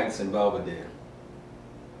Park Heights in Belvedere?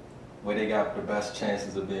 Where they got the best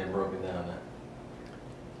chances of being broken down at?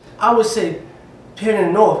 I would say Penn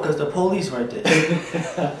and North because the police right there.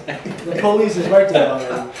 The police is right there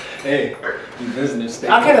already. Hey, you business.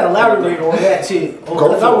 I can elaborate on that too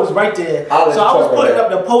because I was right there. So I was putting up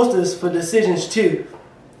the posters for Decisions too,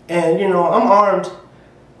 and you know I'm armed,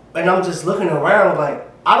 and I'm just looking around like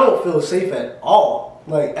I don't feel safe at all,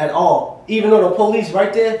 like at all. Even though the police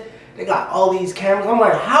right there, they got all these cameras. I'm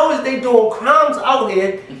like, how is they doing crimes out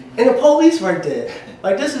here and the police right there?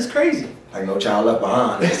 Like this is crazy. Like No Child Left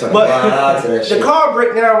Behind. But the car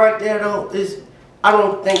breakdown right there though is, I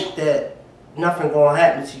don't think that nothing gonna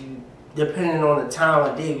happen to you depending on the time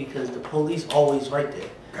of day because the police always right there.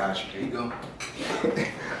 Gotcha. There you go.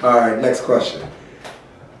 All right, next question.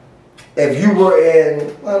 If you were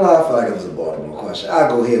in, well, I feel like it was a Baltimore question. I'll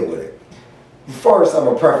go here with it. First, I'm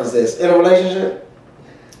gonna preface this. In a relationship?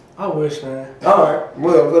 I wish, man. All right,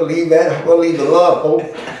 we'll leave that. We'll leave the love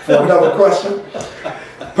hope for another question.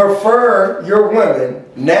 Prefer your women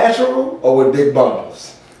natural or with big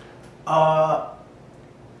bundles? I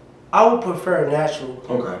would prefer natural.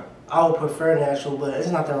 Okay. I would prefer natural, but there's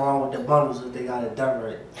nothing wrong with the bundles if they got it done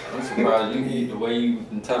right. I'm surprised you the way you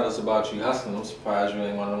tell us about you hustling. I'm surprised you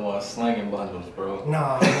ain't one of the ones slinging bundles, bro.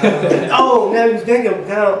 Nah. Oh, now you think of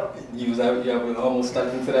now. You ever almost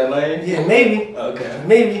stepped into that lane? Yeah, maybe. Okay.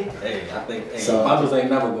 Maybe. Hey, I think So- bundles ain't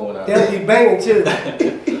never going out. They'll be banging too.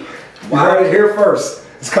 You heard it here first.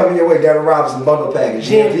 It's coming your way, Devin Robinson bundle package.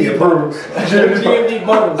 GMD approved. GMD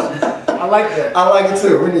bundles. I like that. I like it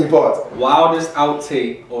too. We need parts. Wildest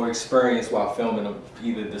outtake or experience while filming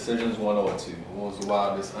either Decisions 1 or 2? What was the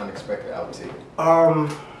wildest unexpected outtake?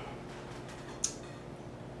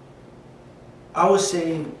 I would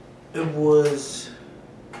say it was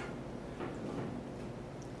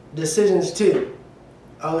Decisions 2.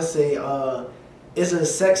 I would say it's a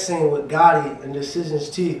sex scene with Gotti in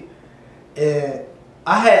Decisions 2. And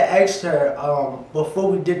I had asked her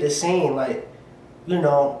before we did the scene, like, you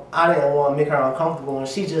know, I didn't want to make her uncomfortable. And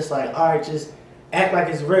she just like, all right, just act like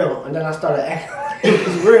it's real. And then I started acting like it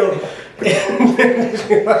was real.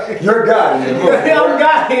 You're God. I'm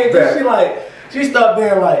Gotti. She started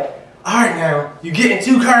being like, all right now, you're getting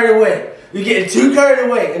too carried away. You're getting too carried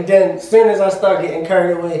away. And then as soon as I start getting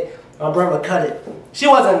carried away, my brother cut it. She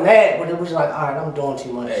wasn't mad, but it was like, all right, I'm doing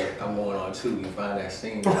too much. Hey, I'm going on Tubi. Find that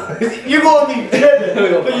scene. You're going to be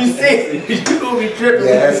tripping. When you see it, you're going to be tripping.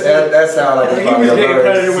 Yeah, that sounds like he was getting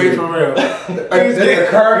carried away for real. The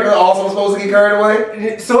character also supposed to get carried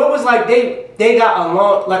away? So it was like they got a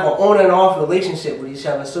long, like an on and off relationship with each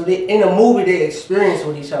other. So they in the movie they experienced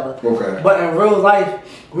with each other. Okay. But in real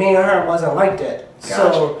life, me and her wasn't like that. Gotcha.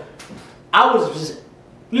 So I was just,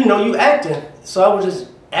 you know, you acting. So I was just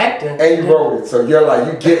acting. And you wrote it, so you're like,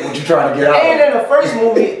 you get what you're trying to get out of And it. in the first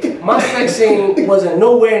movie, my sex scene wasn't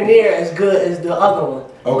nowhere near as good as the other one.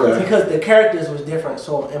 Okay. Because the characters was different.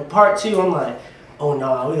 So in part 2, I'm like, oh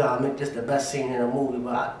no, we gotta make this the best scene in the movie.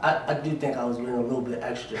 But I do think I was being a little bit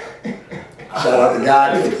extra. Shout out to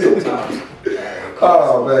God.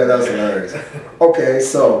 Oh man, that's hilarious. Okay,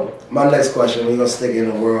 so my next question, we're gonna stick in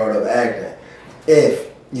the world of acting. If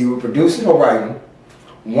you were producing or writing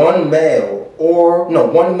one male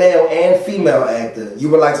and female actor you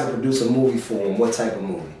would like to produce a movie for them, what type of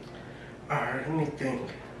movie? Alright, let me think.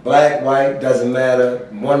 Black, white, doesn't matter.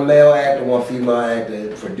 One male actor, one female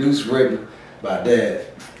actor, produced, written by Dev.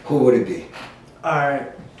 Who would it be?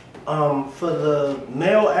 Alright. For the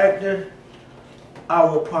male actor, I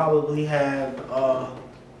will probably have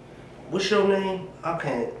what's your name? I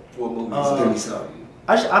can't. What movies? Give me something.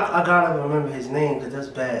 I gotta remember his name because that's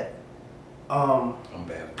bad. I'm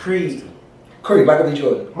bad. Creed. Michael B.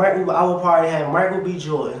 Jordan. I will probably have Michael B.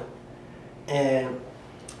 Jordan, and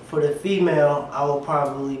for the female, I will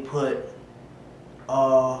probably put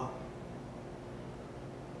my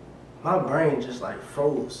brain just like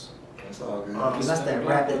froze. That's all good. That's that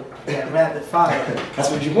rapid fire. That's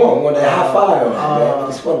what you want. You want that high fire on man.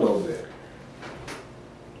 It's fun a little bit.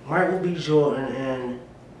 Michael B. Jordan, and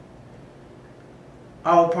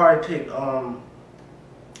I will probably pick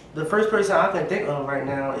the first person I can think of right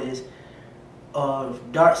now is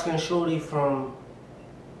dark skin shorty from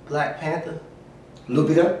Black Panther.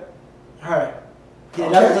 Lupita? Her. Yeah,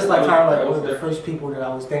 that was just like kind of like one of the first people that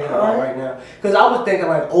I was thinking about right now. Because I was thinking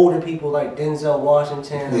like older people like Denzel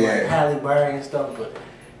Washington and like Halle Berry and stuff, but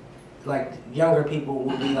like younger people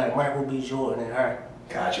would be like Michael B. Jordan and her.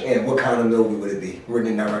 Gotcha. And what kind of movie would it be?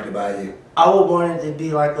 Written and directed by you? I would want it to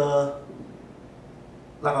be like a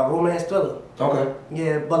romance thriller. Okay.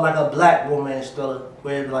 Yeah, but like a black romance thriller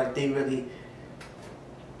where like they really.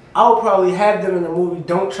 I would probably have them in the movie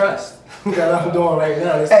Don't Trust that I'm doing right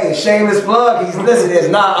now. Hey, shameless plug. He's listening. It's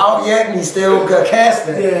not out yet, and he's still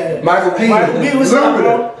casting. Yeah. Michael B. What's up,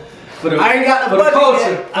 bro? I ain't got the budget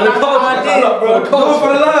yet. For the culture. Do it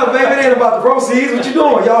for the love, baby. It ain't about the proceeds. What you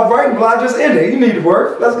doing? Y'all writing block just ended. You need to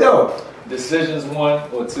work. Let's go. Decisions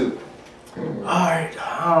 1 or 2. All right.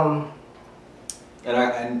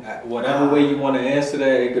 And whatever way you want to answer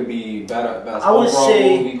that, it could be better I would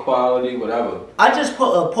say movie quality, whatever. I just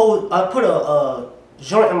put a poll. I put a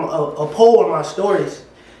poll on my stories,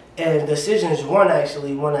 and Decisions 1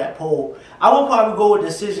 actually won that poll. I would probably go with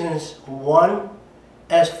Decisions 1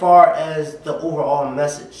 as far as the overall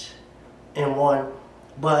message in 1,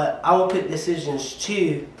 but I would pick Decisions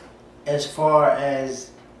 2 as far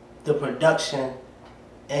as the production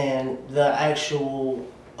and the actual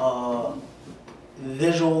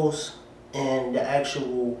visuals and the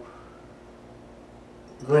actual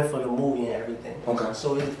length of the movie and everything. Okay.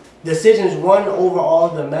 So Decisions 1 overall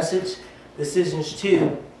the message, Decisions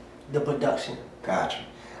 2 the production. Gotcha.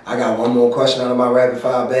 I got one more question out of my rapid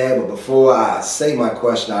fire bag, but before I say my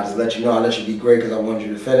question, I'll just let you know, I'll let you be great because I wanted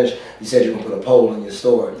you to finish. You said you were going to put a poll in your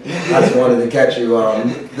story. I just wanted to catch you,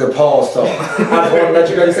 the pause talk. I just wanted to let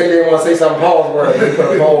you know, you said you didn't want to say something pause word, you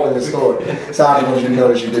put a poll in your story. So I just wanted you to know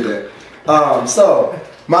that you did that. So,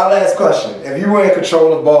 my last question. If you were in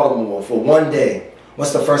control of Baltimore for one day,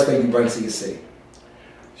 what's the first thing you bring to your city?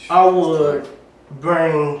 I would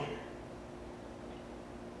bring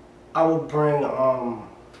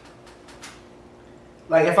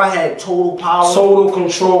like if I had total power. Total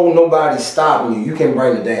control, nobody's stopping you. You can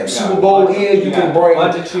bring the damn Super Bowl here, you can bring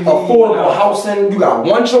affordable housing. You got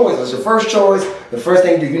one choice, that's your first choice. The first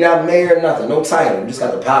thing you do, you're not mayor, nothing, no title. You just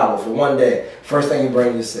got the power for one day. First thing you bring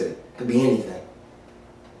to your city. Could be anything.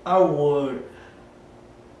 I would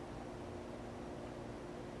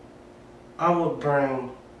bring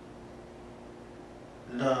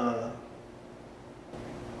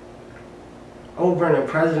the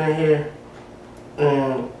president here,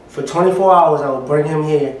 and for 24 hours I would bring him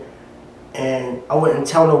here, and I wouldn't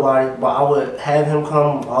tell nobody, but I would have him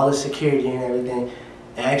come, all the security and everything,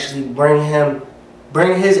 and actually bring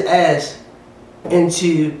his ass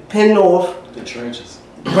into Penn North. The trenches.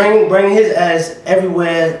 Bring his ass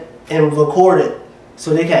everywhere and record it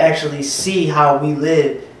so they can actually see how we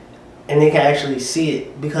live and they can actually see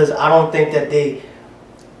it, because I don't think that they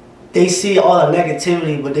see all the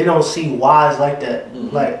negativity but they don't see whys like that.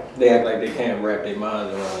 Mm-hmm. Like they act like they can't wrap their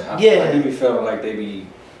minds around it. I do be feeling like they be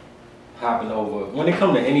hopping over when it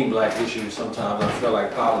comes to any black issues. Sometimes I feel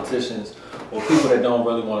like politicians or people that don't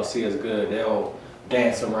really want to see us good, they'll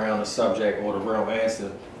dance around the subject or the real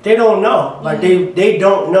answer. They don't know. Like they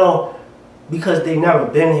don't know because they never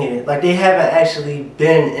been here. Like they haven't actually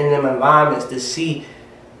been in them environments to see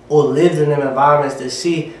or lived in them environments to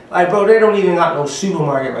see. Like bro, they don't even got no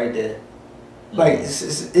supermarket right there. Like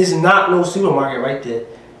it's not no supermarket right there.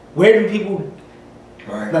 Where do people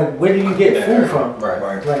like where do you get food from?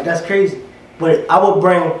 Right. Like that's crazy. But I would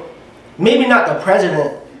bring maybe not the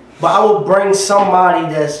president, but I would bring somebody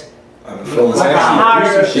that's like a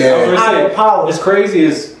higher power. As crazy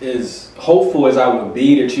as hopeful as I would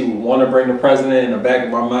be that you would want to bring the president, in the back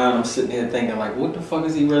of my mind, I'm sitting here thinking like, what the fuck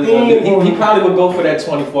is he really going to do? He probably would go for that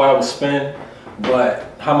 24-hour spin,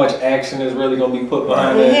 But how much action is really gonna be put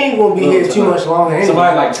behind He that? ain't gonna be here too much longer. Anyway.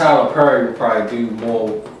 Somebody like Tyler Perry would probably do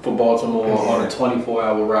more for Baltimore on a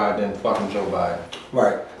 24-hour ride than fucking Joe Biden.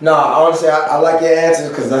 Right. No, honestly, I like your answers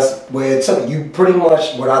because that's where it took you. Pretty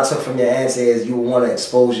much what I took from your answer is you want to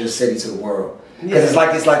expose your city to the world. Because it's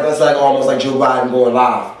like almost like Joe Biden going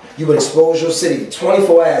live. You would expose your city for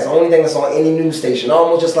 24 hours. The only thing that's on any news station.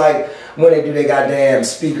 Almost just like when they do their goddamn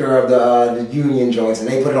speaker of the union joints and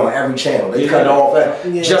they put it on every channel. They cut it off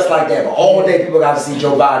just like that. But all day people got to see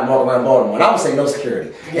Joe Biden walking around Baltimore. And I would say no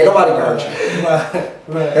security. Ain't nobody gonna hurt you.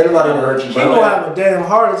 Right. Ain't nobody gonna hurt you. He gonna have a damn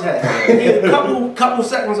heart attack. He a couple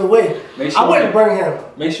seconds away. I wouldn't bring him.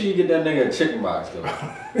 Make sure you get that nigga a chicken box though.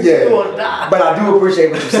 Yeah, but I do appreciate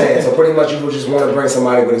what you're saying. So pretty much you would just want to bring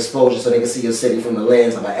somebody with exposure so they can see your city from the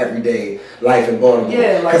lens of an everyday life in Baltimore.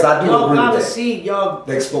 Yeah, because I do agree with that. See y'all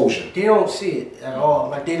the exposure. They don't see it at all.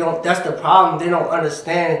 Like they don't. That's the problem. They don't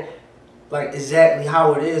understand like exactly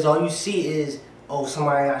how it is. All you see is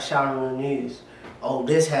somebody got shot on the news. Oh,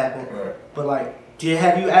 this happened. Right. But like,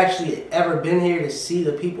 have you actually ever been here to see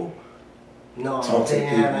the people? No, they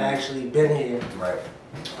haven't actually been here. Right.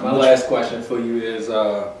 My last question for you is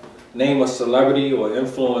name a celebrity or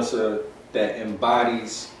influencer that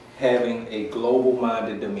embodies having a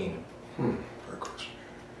global-minded demeanor. Great question.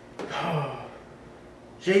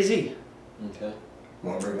 Jay-Z. Okay.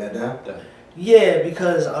 Want to break that down? Yeah,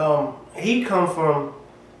 because he come from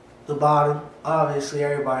the bottom. Obviously,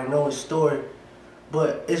 everybody knows his story,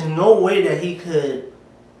 but there's no way that he could.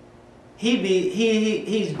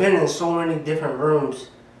 He's been in so many different rooms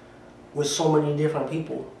with so many different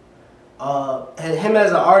people. And him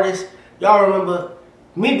as an artist, y'all remember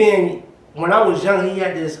me being, when I was young, he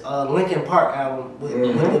had this Linkin Park album with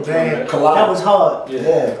the band. That was hard.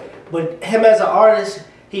 Yeah. But him as an artist,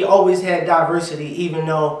 he always had diversity, even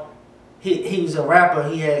though he was a rapper.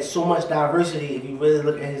 He had so much diversity if you really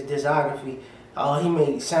look at his discography. He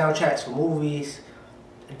made soundtracks for movies,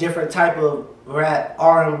 different type of rap,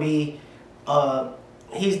 R&B.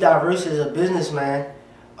 He's diverse as a businessman.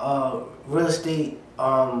 Real estate,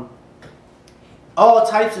 all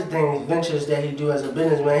types of things, ventures that he do as a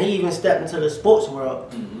businessman. He even stepped into the sports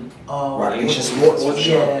world. Sports.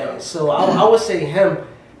 Yeah, so I would say him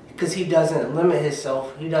because he doesn't limit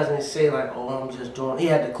himself. He doesn't say like, I'm just doing. He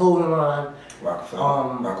had the clothing line.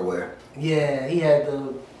 Rockaware. Yeah, he had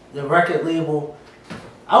the record label.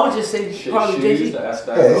 I would just say probably Jay-Z. He's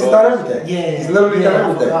done everything. Yeah, he's literally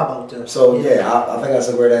done everything. I forgot about that. So I think that's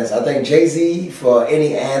a great answer. I think Jay-Z for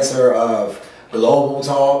any answer of global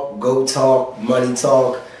talk, GOAT talk, money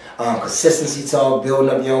talk, consistency talk, building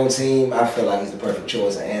up your own team. I feel like he's the perfect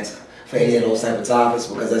choice and answer for any of those type of topics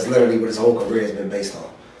because that's literally what his whole career has been based on.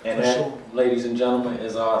 And that, ladies and gentlemen,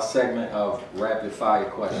 is our segment of rapid fire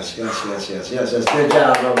questions. Yes. Good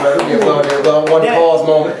job, my brother. One pause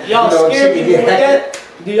moment. Y'all scare people with that?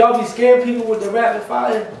 Do y'all be scaring people with the rapid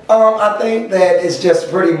fire? I think that it's just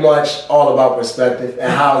pretty much all about perspective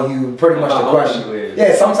and how you pretty much the question.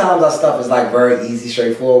 Yeah, sometimes our stuff is like very easy,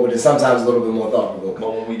 straightforward, and sometimes a little bit more thought-provoking.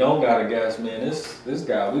 But when we don't got a guess, man, this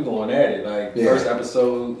guy, we going at it. Like first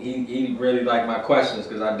episode, he really liked my questions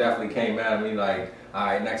because I definitely came at me like, all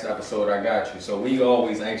right, next episode I got you. So we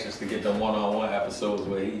always anxious to get them one-on-one episodes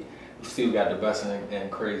where he still got the best and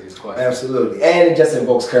craziest questions. Absolutely. And it just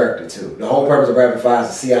invokes character too. The whole purpose of rapid fire is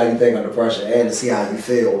to see how you think under pressure and to see how you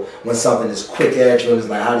feel when something is quick at you and it's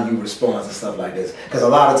like how do you respond to stuff like this. Because a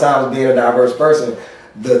lot of times being a diverse person,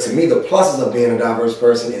 to me the pluses of being a diverse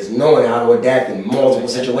person is knowing how to adapt in multiple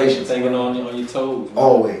situations. Thinking on your toes. Man.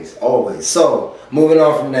 Always. So moving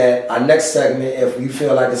on from that, our next segment, if you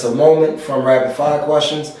feel like it's a moment from rapid fire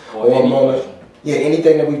questions or a moment. Yeah,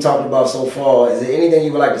 anything that we've talked about so far, is there anything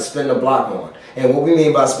you would like to spin the block on? And what we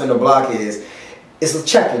mean by spin the block is, it's a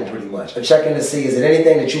check-in pretty much. A check-in to see, is it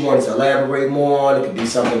anything that you wanted to elaborate more on? It could be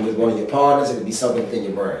something with one of your partners, it could be something within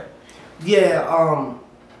your brand. Yeah,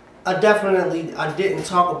 I didn't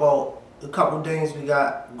talk about a couple things we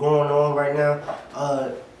got going on right now.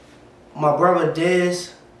 My brother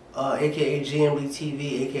Dez, aka GMD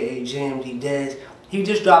TV, aka GMD Dev, he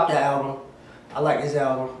just dropped the album. I like his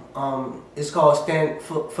album. It's called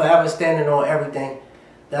Forever Standing on Everything.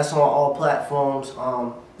 That's on all platforms.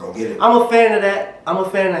 Go get it. I'm a fan of that. I'm a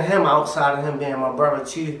fan of him outside of him being my brother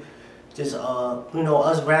too. Just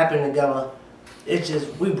us rapping together. It's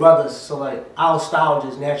just we brothers, so like our style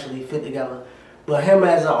just naturally fit together. But him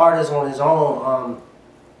as an artist on his own,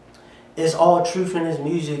 it's all truth in his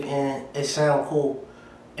music and it sound cool.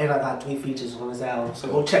 And I got 3 features on this album, so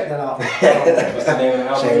go check that out. What's the name of the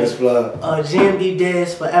album? Shameless plug. GMD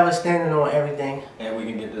Dev, Forever Standing on Everything. And we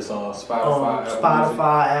can get this on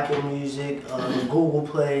Spotify, Apple Music, Google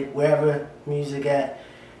Play, wherever music at.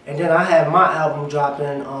 And then I have my album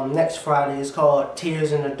dropping next Friday. It's called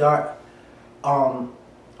Tears in the Dark.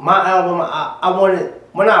 My album, I wanted,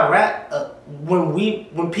 when I rap,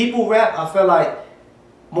 when people rap, I feel like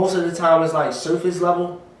most of the time it's like surface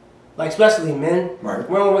level, like especially men. Right.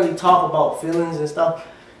 We don't really talk about feelings and stuff.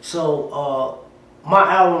 So my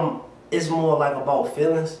album is more like about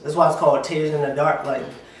feelings. That's why it's called Tears in the Dark. Like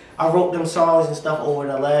I wrote them songs and stuff over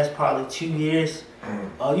the last probably 2 years.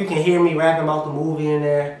 You can hear me rapping about the movie in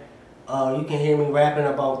there. You can hear me rapping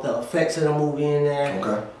about the effects of the movie in there.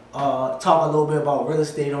 Okay. Talk a little bit about real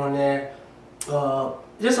estate on there.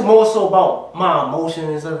 Just more so about my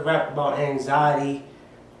emotions. I rap about anxiety.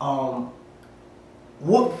 What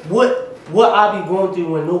I be going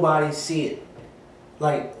through when nobody see it.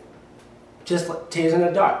 Like just like Tears in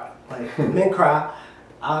the Dark. Like men cry.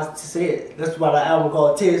 I say it. That's why the album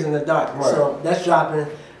called Tears in the Dark. Right. So that's dropping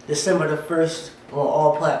December the 1st on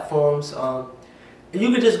all platforms. You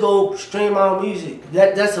could just go stream our music.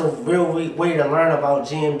 That's a real way to learn about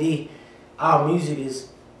GMD. Our music is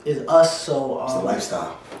us. So it's a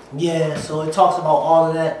lifestyle. Yeah. So it talks about all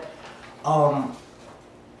of that.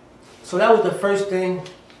 So that was the first thing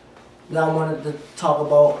that I wanted to talk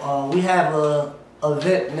about. We have a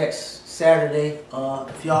event next Saturday.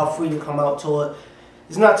 If y'all free to come out to it.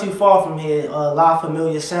 It's not too far from here. La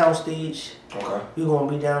Familia Soundstage. Okay. We're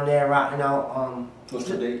gonna be down there rocking out. What's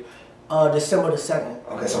the date? December the 2nd.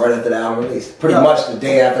 Okay, so right after the album release. Pretty much the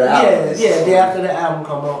day after the album release. Yeah, day after the album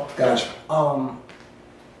come out. Gotcha.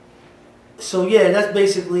 So yeah, that's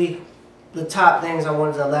basically the top things I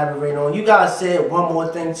wanted to elaborate on. You guys said one more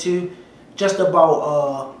thing too, just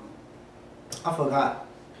about I forgot.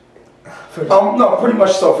 No, pretty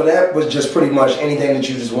much so. For that was just pretty much anything that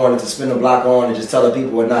you just wanted to spin the block on and just tell the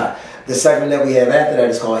people or not. The segment that we have after that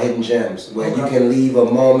is called Hidden Gems, where you can leave a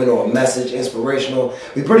moment or a message, inspirational.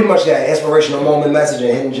 We pretty much got inspirational moment, message,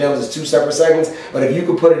 and Hidden Gems as 2 separate segments. But if you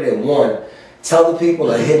could put it in one, tell the people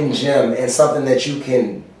a hidden gem and something that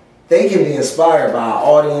they can be inspired by our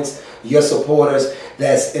audience, your supporters,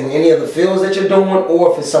 that's in any of the fields that you're doing,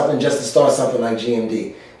 or if it's something just to start something like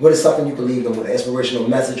GMD. What is something you can leave them with, an inspirational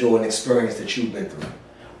message or an experience that you've been through?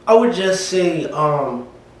 I would just say,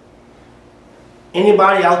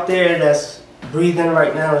 anybody out there that's breathing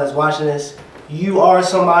right now, that's watching this, you are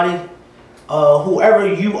somebody.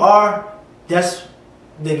 Whoever you are, that's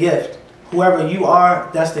the gift. Whoever you are,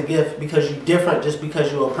 that's the gift, because you're different just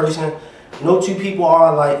because you're a person. No two people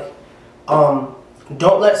are alike.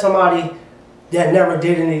 Don't let somebody that never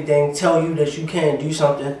did anything tell you that you can't do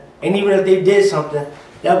something. And even if they did something,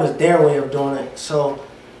 that was their way of doing it. So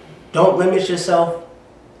don't limit yourself.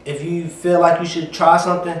 If you feel like you should try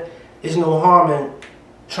something, there's no harm in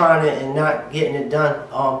trying it and not getting it done.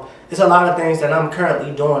 There's a lot of things that I'm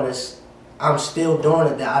currently doing. I'm still doing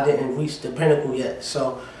it that I didn't reach the pinnacle yet.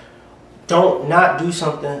 So don't not do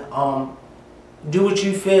something. Do what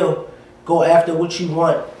you feel. Go after what you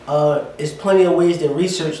want. There's plenty of ways to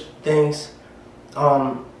research things.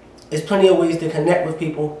 There's plenty of ways to connect with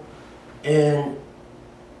people. And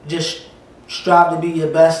just strive to be your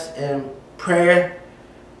best, and prayer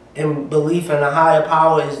and belief in a higher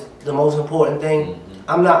power is the most important thing.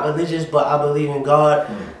 I'm not religious, but I believe in God,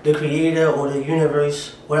 the creator or the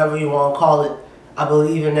universe, whatever you want to call it. I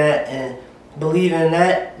believe in that, and believe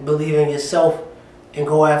in yourself, and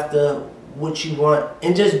go after what you want,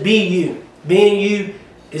 and just be you. Being you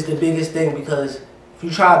is the biggest thing, because if you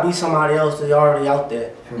try to be somebody else, they're already out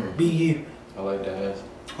there. Be you. I like that answer.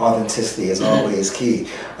 Authenticity is always key.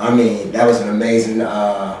 I mean, that was an amazing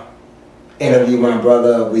interview, my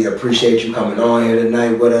brother. We appreciate you coming on here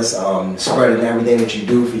tonight with us, spreading everything that you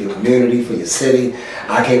do for your community, for your city.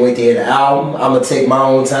 I can't wait to hear the album. I'm going to take my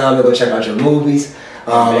own time to go check out your movies.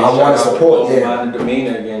 I want to support them. Mind and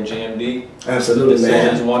Demeanor again, GMD. Absolutely,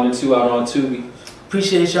 Decisions man. 1 and 2 out on Tubi.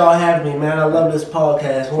 Appreciate y'all having me, man. I love this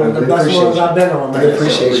podcast. One of the best ones I've been on, man. We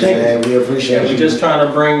appreciate you, man. We appreciate you. We're just trying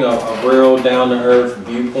to bring a real down-to-earth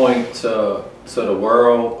viewpoint to the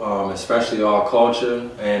world, especially our culture.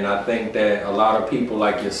 And I think that a lot of people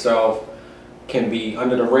like yourself can be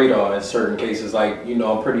under the radar in certain cases. Like, you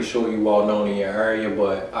know, I'm pretty sure you all known in your area,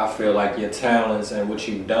 but I feel like your talents and what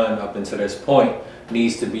you've done up until this point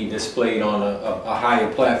needs to be displayed on a higher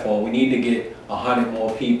platform. We need to get 100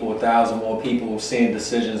 more people, 1,000 more people seeing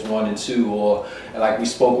Decisions 1 and 2, or like we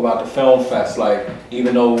spoke about the film fest. Like,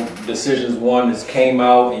 even though Decisions 1 came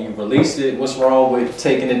out and you released it, what's wrong with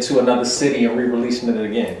taking it to another city and re-releasing it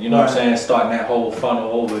again? You know what I'm saying? Starting that whole funnel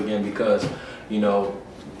over again, because, you know,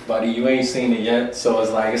 buddy, you ain't seen it yet, so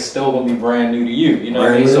it's like it's still gonna be brand new to you. You know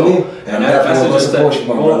what I Brand mean? new to So me. And that message is support you,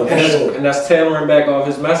 my brother, for sure. and that's tailoring back off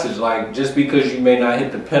his message. Like, just because you may not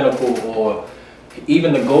hit the pinnacle or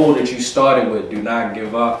even the goal that you started with, do not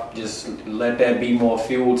give up. Just let that be more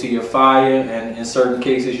fuel to your fire. And in certain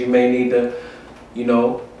cases, you may need to, you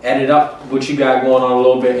know, edit up what you got going on a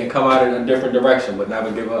little bit and come out in a different direction, but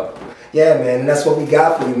never give up. Yeah, man, and that's what we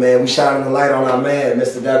got for you, man. We shining the light on our man,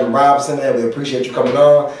 Mr. Devin Robinson, man. We appreciate you coming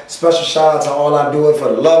on. Special shout out to All I Do It For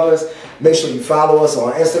The Lovers. Make sure you follow us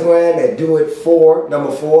on Instagram at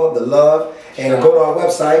DoIt4, the love. And go to our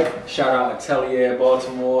website. Shout out Atelier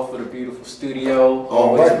Baltimore for the beautiful studio.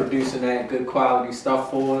 Always producing that good quality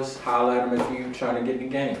stuff for us. Holler at them if you're trying to get in the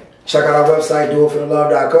game. Check out our website,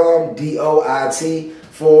 doitforthelove.com, DOIT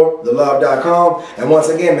for thelove.com. And once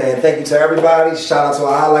again, man, thank you to everybody. Shout out to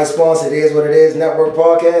our highlight sponsor, It Is What It Is Network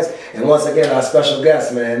Podcast. And once again, our special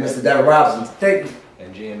guest, man, Mr. Devin Robinson. Thank you.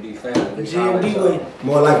 And GMD family. The GMD way.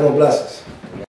 More life, more blessings.